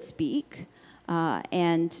should speak.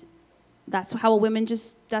 And that's how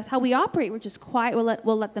that's how we operate. We're just quiet.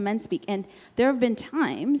 We'll let the men speak. And there have been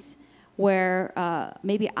times where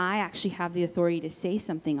maybe I actually have the authority to say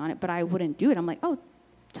something on it, but I wouldn't do it. I'm like, oh,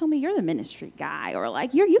 tell me you're the ministry guy, or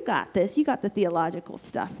like, you got this. You got the theological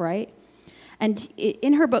stuff, right? And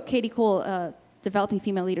in her book, Katie Cole, Developing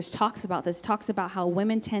Female Leaders, talks about this, talks about how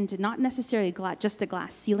women tend to not necessarily just the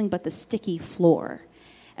glass ceiling, but the sticky floor.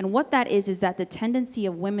 And what that is that the tendency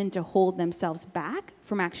of women to hold themselves back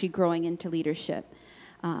from actually growing into leadership.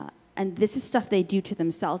 And this is stuff they do to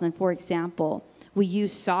themselves. And for example, we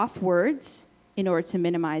use soft words in order to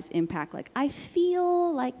minimize impact. Like, I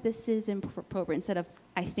feel like this is inappropriate, instead of,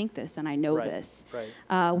 I think this and I know this.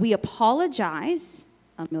 Right. We apologize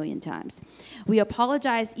a million times. We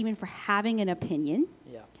apologize even for having an opinion.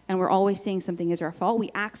 Yeah. And we're always saying something is our fault.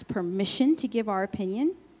 We ask permission to give our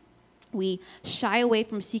opinion. We shy away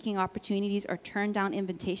from seeking opportunities or turn down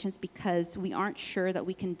invitations because we aren't sure that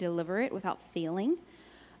we can deliver it without failing.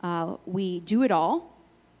 We do it all,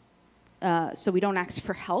 so we don't ask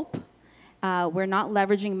for help. We're not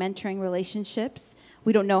leveraging mentoring relationships.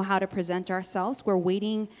 We don't know how to present ourselves. We're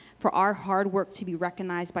waiting for our hard work to be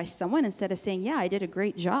recognized by someone instead of saying, yeah, I did a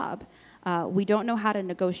great job. We don't know how to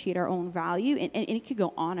negotiate our own value, and it could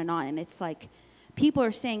go on. And it's like, people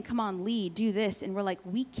are saying, come on, lead, do this. And we're like,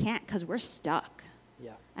 we can't because we're stuck.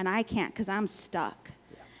 Yeah. And I can't because I'm stuck.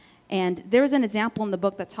 Yeah. And there's an example in the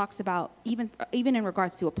book that talks about, even in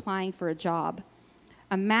regards to applying for a job,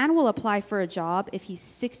 a man will apply for a job if he's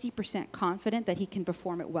 60% confident that he can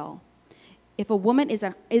perform it well. If a woman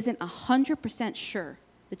isn't 100% sure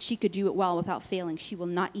that she could do it well without failing, she will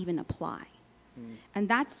not even apply. And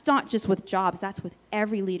that's not just with jobs, that's with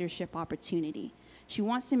every leadership opportunity. She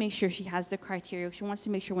wants to make sure she has the criteria. She wants to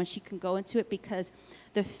make sure when she can go into it, because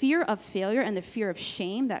the fear of failure and the fear of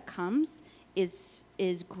shame that comes is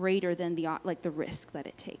greater than the risk that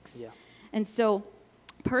it takes. Yeah. And so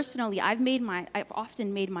personally, I've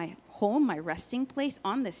often made my home, my resting place,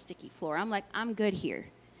 on this sticky floor. I'm like, I'm good here.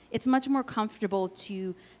 It's much more comfortable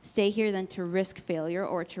to stay here than to risk failure,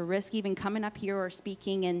 or to risk even coming up here or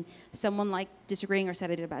speaking and someone like disagreeing or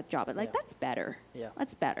said I did a bad job. But that's better. Yeah.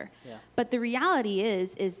 That's better. Yeah. But the reality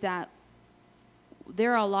is that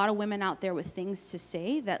there are a lot of women out there with things to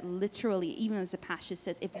say that literally, even as the passage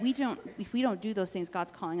says, if we don't do those things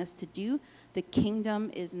God's calling us to do, the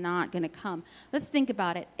kingdom is not going to come. Let's think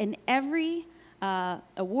about it. In every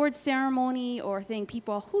award ceremony or thing,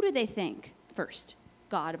 people, who do they thank first?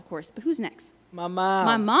 God, of course, but who's next? My mom.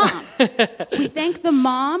 My mom. We thank the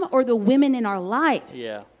mom or the women in our lives.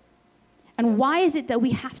 Yeah. And why is it that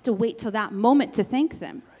we have to wait till that moment to thank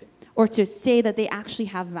them, or to say that they actually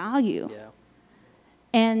have value? Yeah.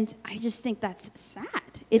 And I just think that's sad.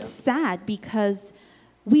 It's sad because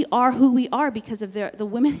we are who we are because of the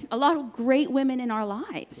women, a lot of great women in our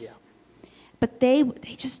lives. Yeah. But they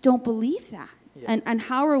just don't believe that. Yeah. And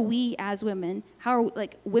how are we as women,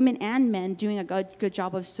 women and men, doing a good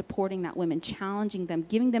job of supporting that women, challenging them,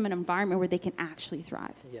 giving them an environment where they can actually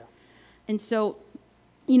thrive? Yeah. And so,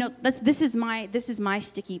 this is my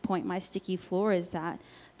sticky point. My sticky floor is that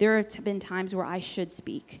there have been times where I should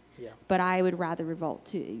speak, but I would rather revolt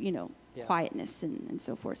to quietness and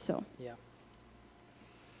so forth. So. Yeah.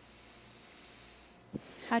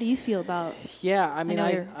 How do you feel about? I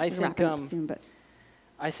think.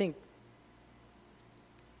 I think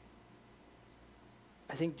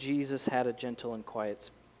I think Jesus had a gentle and quiet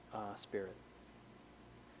spirit.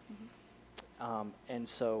 And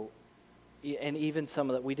so, and even some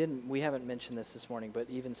of the, we haven't mentioned this morning, but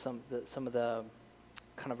even some of the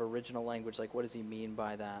kind of original language, like what does he mean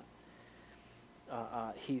by that?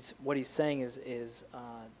 What he's saying is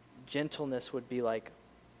gentleness would be like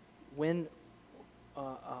when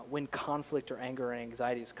conflict or anger or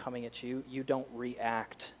anxiety is coming at you, you don't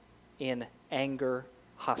react in anger,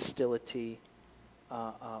 hostility,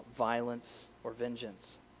 violence, or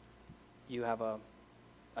vengeance. You have a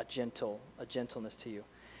gentleness to you.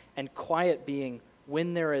 And quiet being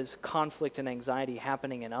when there is conflict and anxiety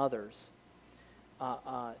happening in others,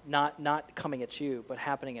 not coming at you, but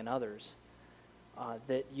happening in others,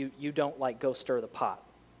 that you don't like go stir the pot.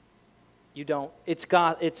 You don't. It's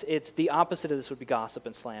the opposite of this would be gossip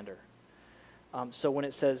and slander. So when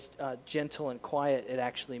it says gentle and quiet, it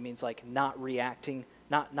actually means like not reacting,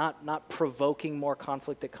 not provoking more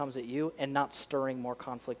conflict that comes at you, and not stirring more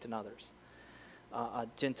conflict in others. A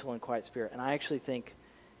gentle and quiet spirit. And I actually think,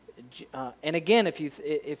 and again, if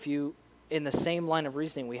you in the same line of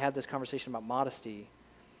reasoning, we had this conversation about modesty.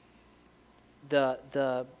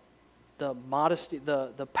 The modesty,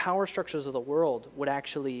 the power structures of the world would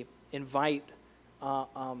actually invite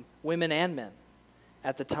women and men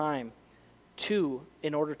at the time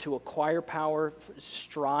in order to acquire power,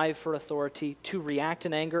 strive for authority, to react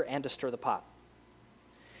in anger, and to stir the pot.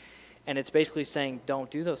 And it's basically saying,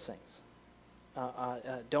 don't do those things.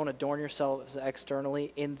 Don't adorn yourselves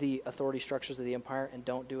externally in the authority structures of the empire, and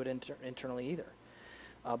don't do it internally either.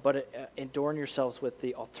 But adorn yourselves with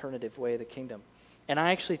the alternative way of the kingdom. And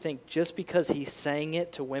I actually think just because he's saying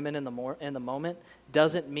it to women in the moment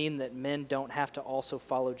doesn't mean that men don't have to also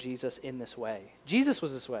follow Jesus in this way. Jesus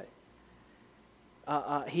was this way.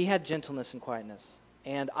 He had gentleness and quietness.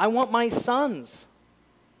 And I want my sons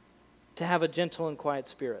to have a gentle and quiet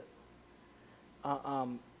spirit.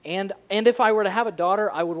 And if I were to have a daughter,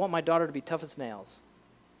 I would want my daughter to be tough as nails.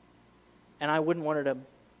 And I wouldn't want her to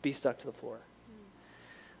be stuck to the floor.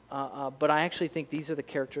 But I actually think these are the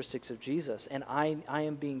characteristics of Jesus. And I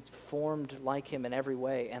am being formed like him in every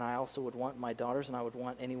way. And I also would want my daughters, and I would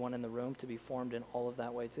want anyone in the room to be formed in all of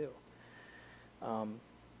that way too.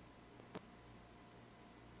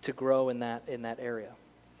 To grow in that area.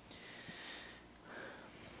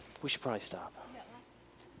 We should probably stop.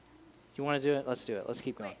 You want to do it? Let's do it. Let's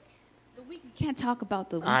keep going. You can't talk about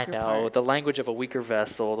the weaker I know. part. The language of a weaker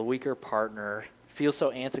vessel, the weaker partner, feels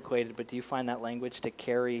so antiquated, but do you find that language to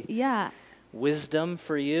carry wisdom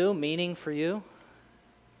for you, meaning for you?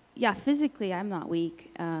 Yeah, physically, I'm not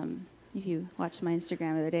weak. If you watched my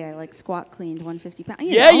Instagram the other day, I like squat cleaned 150 pounds.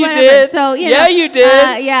 You did. So, you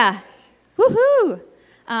did. Yeah. Woohoo!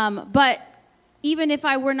 But even if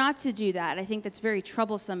I were not to do that, I think that's very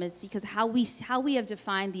troublesome, is because how we have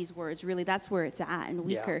defined these words, really, that's where it's at, and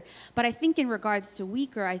weaker. Yeah. But I think in regards to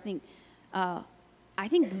weaker, I think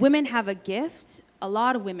women have a gift. A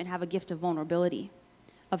lot of women have a gift of vulnerability,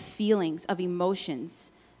 of feelings, of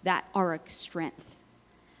emotions that are a strength.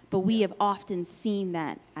 But we have often seen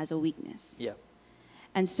that as a weakness. Yeah.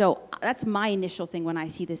 And so that's my initial thing when I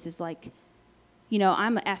see this, is like, you know,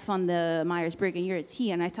 I'm an F on the Myers-Briggs and you're a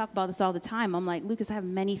T, and I talk about this all the time. I'm like, Lucas, I have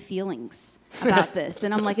many feelings about this.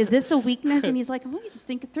 And I'm like, is this a weakness? And he's like, oh, you just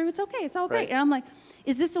think it through. It's okay. It's all great. Right. And I'm like,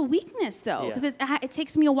 is this a weakness, though? Because it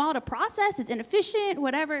takes me a while to process. It's inefficient,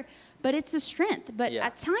 whatever. But it's a strength. But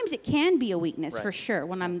at times it can be a weakness, for sure,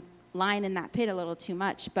 when I'm lying in that pit a little too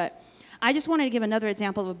much. But I just wanted to give another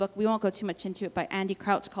example of a book. We won't go too much into it, by Andy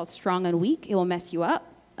Crouch, called Strong and Weak. It will mess you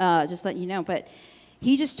up, just letting you know. But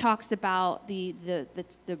he just talks about the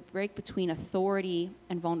break between authority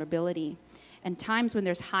and vulnerability, and times when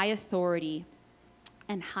there's high authority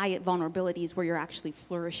and high vulnerability is where you're actually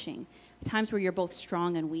flourishing, times where you're both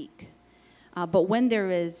strong and weak. But when there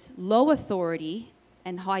is low authority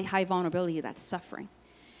and high vulnerability, that's suffering.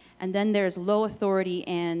 And then there's low authority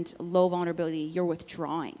and low vulnerability, you're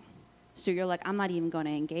withdrawing. So you're like, I'm not even going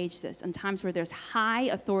to engage this. And times where there's high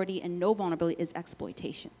authority and no vulnerability is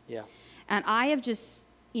exploitation. Yeah. And I have just,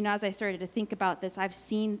 you know, as I started to think about this, I've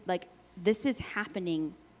seen, like, this is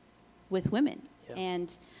happening with women. Yeah.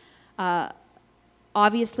 And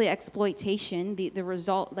obviously exploitation, the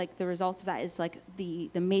result of that is like the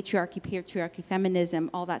matriarchy, patriarchy, feminism,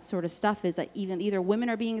 all that sort of stuff is that either women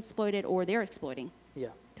are being exploited or they're exploiting. Yeah.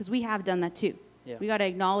 Because we have done that too. Yeah. We got to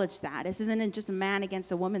acknowledge that. This isn't just a man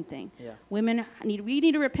against a woman thing. Yeah. We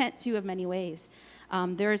need to repent too of many ways.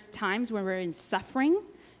 There's times when we're in suffering.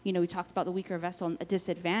 You know, we talked about the weaker vessel and a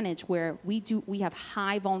disadvantage where we have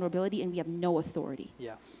high vulnerability and we have no authority.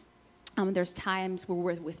 Yeah. There's times where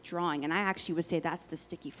we're withdrawing, and I actually would say that's the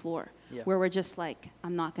sticky floor, Yeah. where we're just like,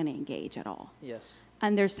 I'm not going to engage at all. Yes.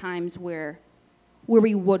 And there's times where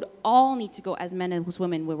we would all need to go as men and as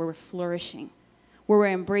women, where we're flourishing, where we're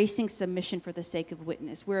embracing submission for the sake of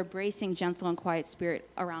witness. We're embracing gentle and quiet spirit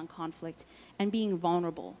around conflict and being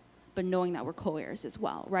vulnerable, but knowing that we're co-heirs as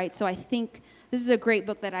well, right? So I think this is a great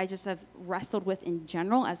book that I just have wrestled with in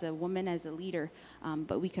general as a woman, as a leader,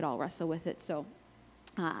 but we could all wrestle with it. So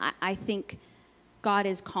I think God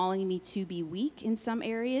is calling me to be weak in some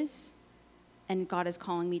areas, and God is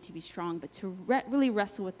calling me to be strong, but to really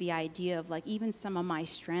wrestle with the idea of like even some of my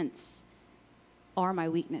strengths are my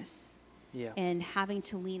weakness. Yeah. And having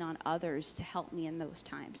to lean on others to help me in those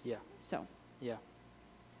times. Yeah. So. Yeah.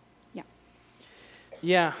 Yeah.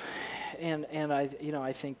 Yeah, and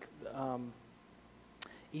I think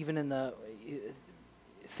even in the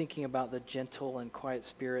thinking about the gentle and quiet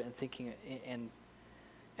spirit, and thinking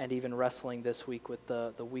and even wrestling this week with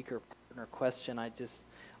the weaker partner question,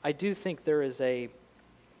 I do think there is a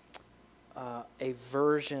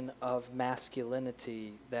version of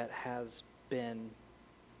masculinity that has been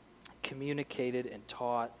communicated and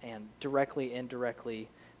taught, and directly, indirectly,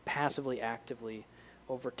 passively, actively,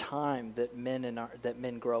 over time, that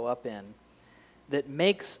men grow up in, that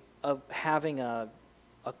makes having a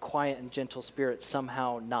quiet and gentle spirit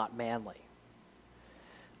somehow not manly,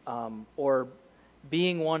 or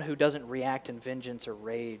being one who doesn't react in vengeance or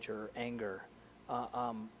rage or anger,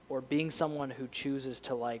 or being someone who chooses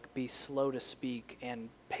to like be slow to speak and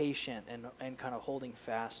patient and kind of holding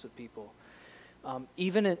fast with people.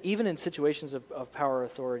 Even in situations of power or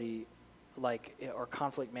authority, or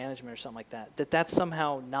conflict management or something like that, that's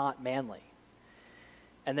somehow not manly.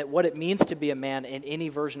 And that what it means to be a man in any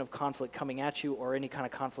version of conflict coming at you, or any kind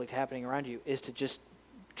of conflict happening around you, is to just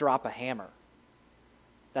drop a hammer.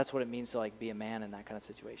 That's what it means to like be a man in that kind of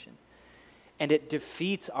situation. And it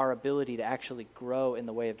defeats our ability to actually grow in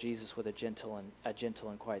the way of Jesus with a gentle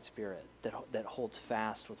and quiet spirit that holds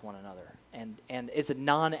fast with one another and is a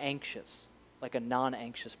non-anxious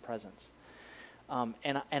presence.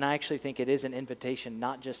 And I actually think it is an invitation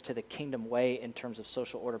not just to the kingdom way in terms of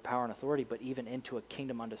social order, power, and authority, but even into a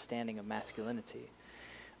kingdom understanding of masculinity.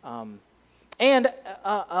 And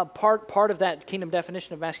part of that kingdom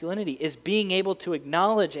definition of masculinity is being able to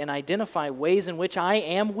acknowledge and identify ways in which I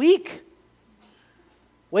am weak,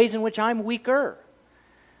 ways in which I'm weaker,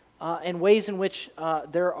 and ways in which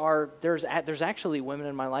there's actually women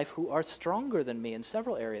in my life who are stronger than me in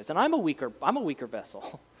several areas, and I'm a weaker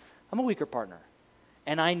vessel, I'm a weaker partner,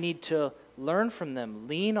 and I need to learn from them,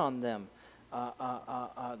 lean on them,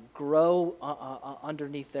 grow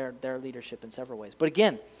underneath their leadership in several ways. But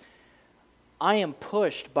again, I am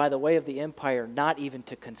pushed by the way of the empire not even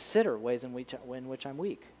to consider ways in which I'm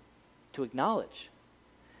weak, to acknowledge.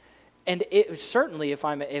 And certainly, if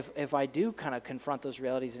I do kind of confront those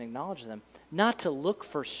realities and acknowledge them, not to look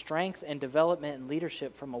for strength and development and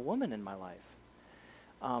leadership from a woman in my life.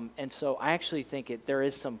 And so I actually think there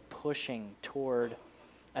is some pushing toward,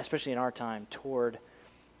 especially in our time, toward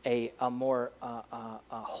a more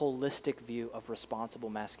holistic view of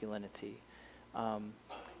responsible masculinity,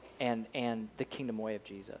 and the kingdom way of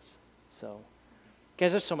Jesus. So,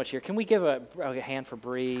 guys, there's so much here. Can we give a hand for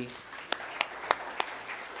Bree?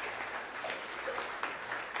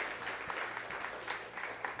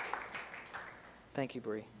 Thank you,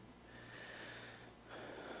 Bree.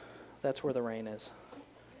 That's where the rain is.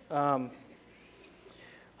 I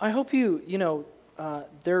hope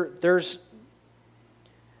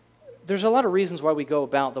there's a lot of reasons why we go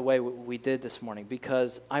about the way we did this morning,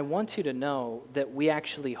 because I want you to know that we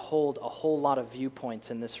actually hold a whole lot of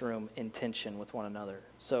viewpoints in this room in tension with one another.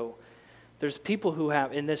 So there's people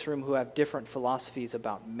in this room who have different philosophies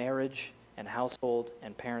about marriage and household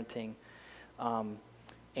and parenting.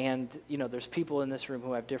 And, there's people in this room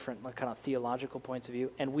who have different kind of theological points of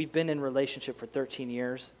view. And we've been in relationship for 13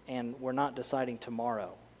 years, and we're not deciding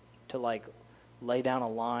tomorrow to, lay down a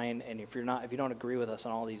line, and if you don't agree with us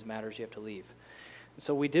on all these matters, you have to leave.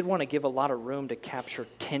 So we did want to give a lot of room to capture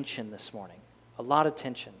tension this morning. A lot of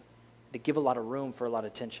tension. To give a lot of room for a lot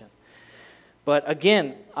of tension. But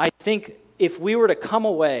again, I think if we were to come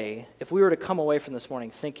away from this morning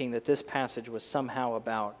thinking that this passage was somehow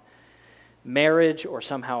about marriage or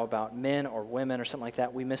somehow about men or women or something like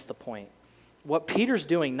that, we missed the point. What Peter's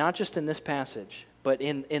doing, not just in this passage, but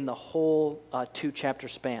in the whole 2-chapter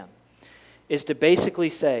span, is to basically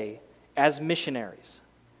say, as missionaries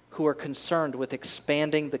who are concerned with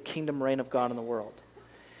expanding the kingdom reign of God in the world,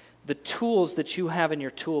 the tools that you have in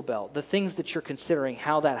your tool belt, the things that you're considering,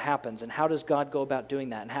 how that happens, and how does God go about doing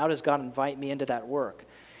that, and how does God invite me into that work,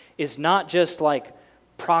 is not just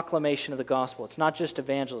proclamation of the gospel. It's not just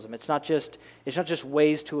evangelism. It's not just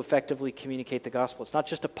ways to effectively communicate the gospel. It's not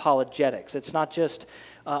just apologetics. It's not just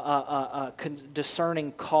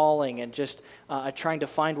discerning calling and just trying to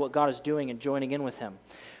find what God is doing and joining in with him.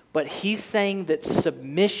 But he's saying that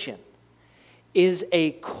submission is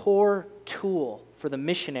a core tool for the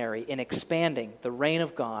missionary in expanding the reign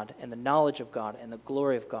of God and the knowledge of God and the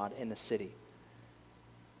glory of God in the city.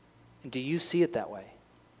 And do you see it that way?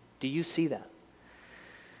 Do you see that?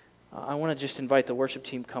 I want to just invite the worship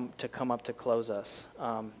team to come up to close us.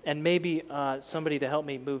 And maybe somebody to help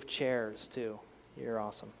me move chairs too. You're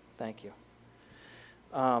awesome. Thank you.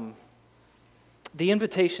 The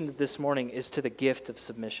invitation this morning is to the gift of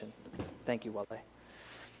submission. Thank you,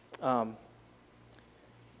 Wale.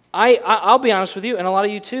 I'll be honest with you, and a lot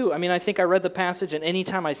of you too. I mean, I think I read the passage, and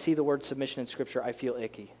anytime I see the word submission in Scripture, I feel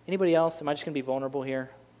icky. Anybody else? Am I just going to be vulnerable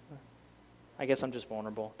here? I guess I'm just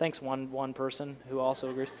vulnerable. Thanks, one person who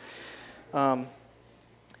also agrees.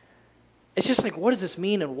 It's just like, what does this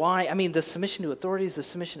mean and why? I mean, the submission to authorities, the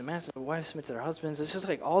submission to masters, the wives submit to their husbands. It's just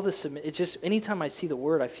like all this. It just, anytime I see the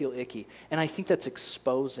word, I feel icky. And I think that's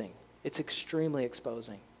exposing. It's extremely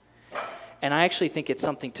exposing. And I actually think it's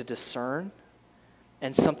something to discern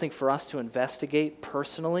and something for us to investigate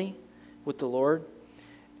personally with the Lord,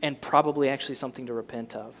 and probably actually something to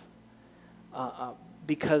repent of.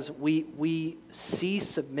 Because we see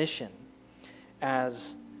submission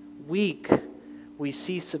as weak. We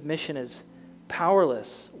see submission as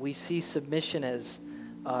powerless. We see submission as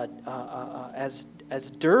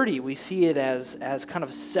dirty. We see it as kind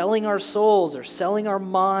of selling our souls or selling our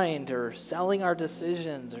mind or selling our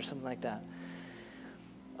decisions or something like that.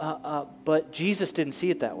 But Jesus didn't see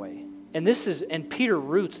it that way. And Peter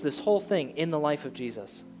roots this whole thing in the life of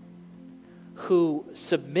Jesus, who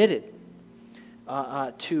submitted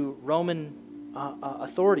to Roman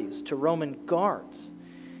authorities, to Roman guards.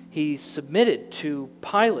 He submitted to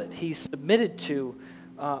Pilate. He submitted to,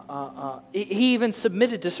 he even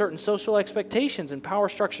submitted to certain social expectations and power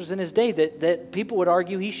structures in his day that people would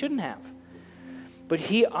argue he shouldn't have. But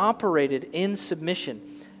he operated in submission,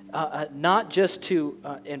 not just to,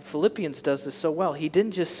 and Philippians does this so well, he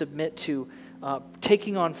didn't just submit to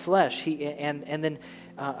taking on flesh and then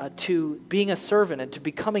to being a servant and to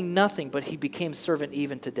becoming nothing, but he became servant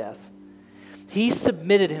even to death. He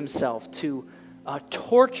submitted himself to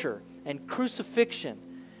torture and crucifixion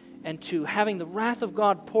and to having the wrath of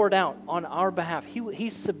God poured out on our behalf. He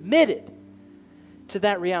submitted to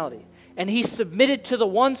that reality. And he submitted to the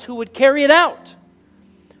ones who would carry it out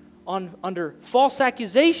under false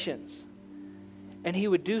accusations. And he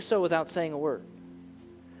would do so without saying a word.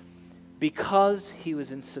 Because he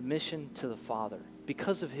was in submission to the Father.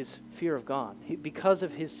 Because of his fear of God. Because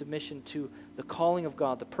of his submission to the calling of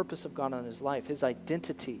God, the purpose of God on his life, his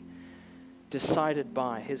identity decided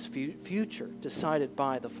by, his future decided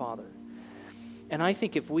by the Father. And I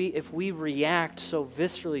think if we react so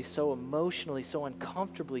viscerally, so emotionally, so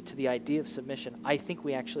uncomfortably to the idea of submission, I think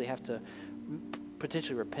we actually have to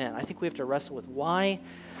potentially repent. I think we have to wrestle with, why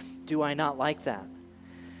do I not like that?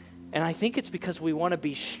 And I think it's because we want to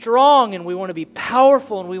be strong and we want to be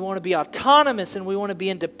powerful and we want to be autonomous and we want to be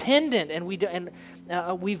independent, and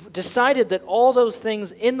we've decided that all those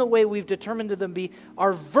things in the way we've determined to them be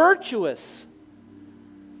are virtuous.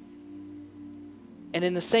 And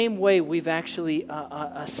in the same way, we've actually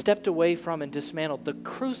stepped away from and dismantled the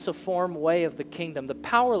cruciform way of the kingdom, the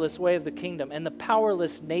powerless way of the kingdom, and the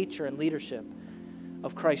powerless nature and leadership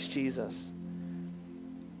of Christ Jesus.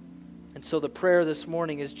 And so the prayer this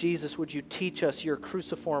morning is, Jesus, would you teach us your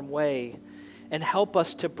cruciform way and help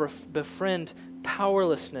us to befriend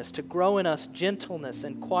powerlessness, to grow in us gentleness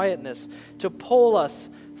and quietness, to pull us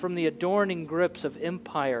from the adorning grips of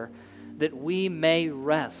empire, that we may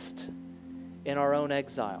rest in our own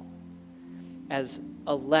exile, as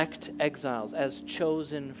elect exiles, as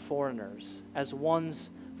chosen foreigners, as ones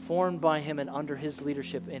formed by him and under his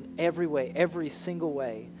leadership in every way, every single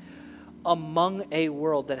way, among a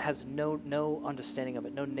world that has no understanding of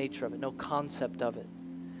it, no nature of it, no concept of it.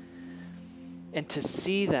 And to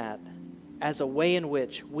see that as a way in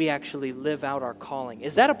which we actually live out our calling.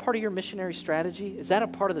 Is that a part of your missionary strategy? Is that a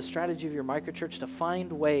part of the strategy of your microchurch, to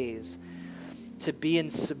find ways to be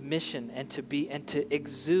in submission and to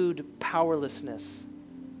exude powerlessness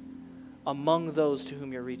among those to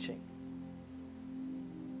whom you're reaching?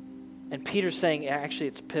 And Peter's saying, actually,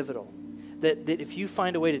 it's pivotal. That if you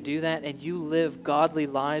find a way to do that and you live godly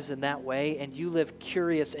lives in that way and you live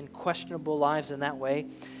curious and questionable lives in that way,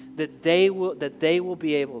 that they will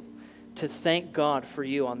be able to thank God for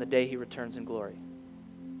you on the day he returns in glory.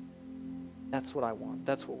 That's what I want.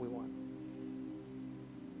 That's what we want.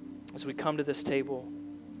 As we come to this table,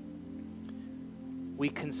 we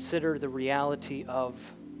consider the reality of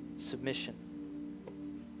submission.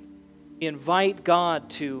 We invite God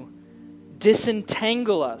to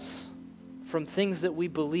disentangle us from things that we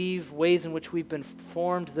believe, ways in which we've been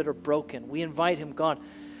formed that are broken. We invite Him, God,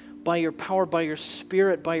 by your power, by your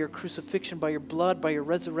Spirit, by your crucifixion, by your blood, by your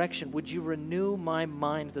resurrection, would you renew my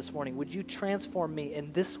mind this morning? Would you transform me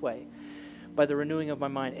in this way by the renewing of my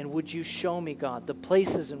mind? And would you show me, God, the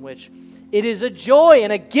places in which it is a joy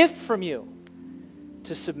and a gift from you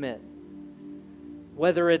to submit?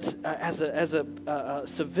 Whether it's as a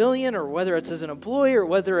civilian, or whether it's as an employee, or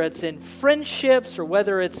whether it's in friendships, or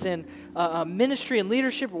whether it's in ministry and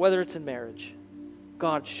leadership, or whether it's in marriage.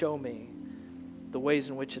 God, show me the ways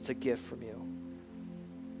in which it's a gift from you.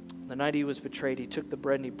 The night He was betrayed, He took the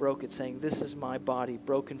bread and He broke it, saying, "This is my body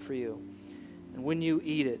broken for you. And when you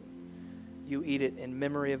eat it in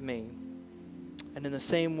memory of me." And in the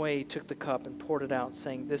same way, He took the cup and poured it out,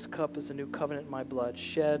 saying, "This cup is a new covenant in my blood,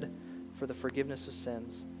 shed for the forgiveness of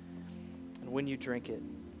sins. And when you drink it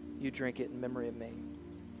in memory of me."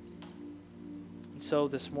 And so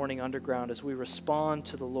this morning, Underground, as we respond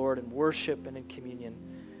to the Lord in worship and in communion,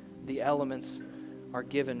 the elements are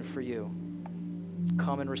given for you.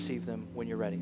 Come and receive them when you're ready.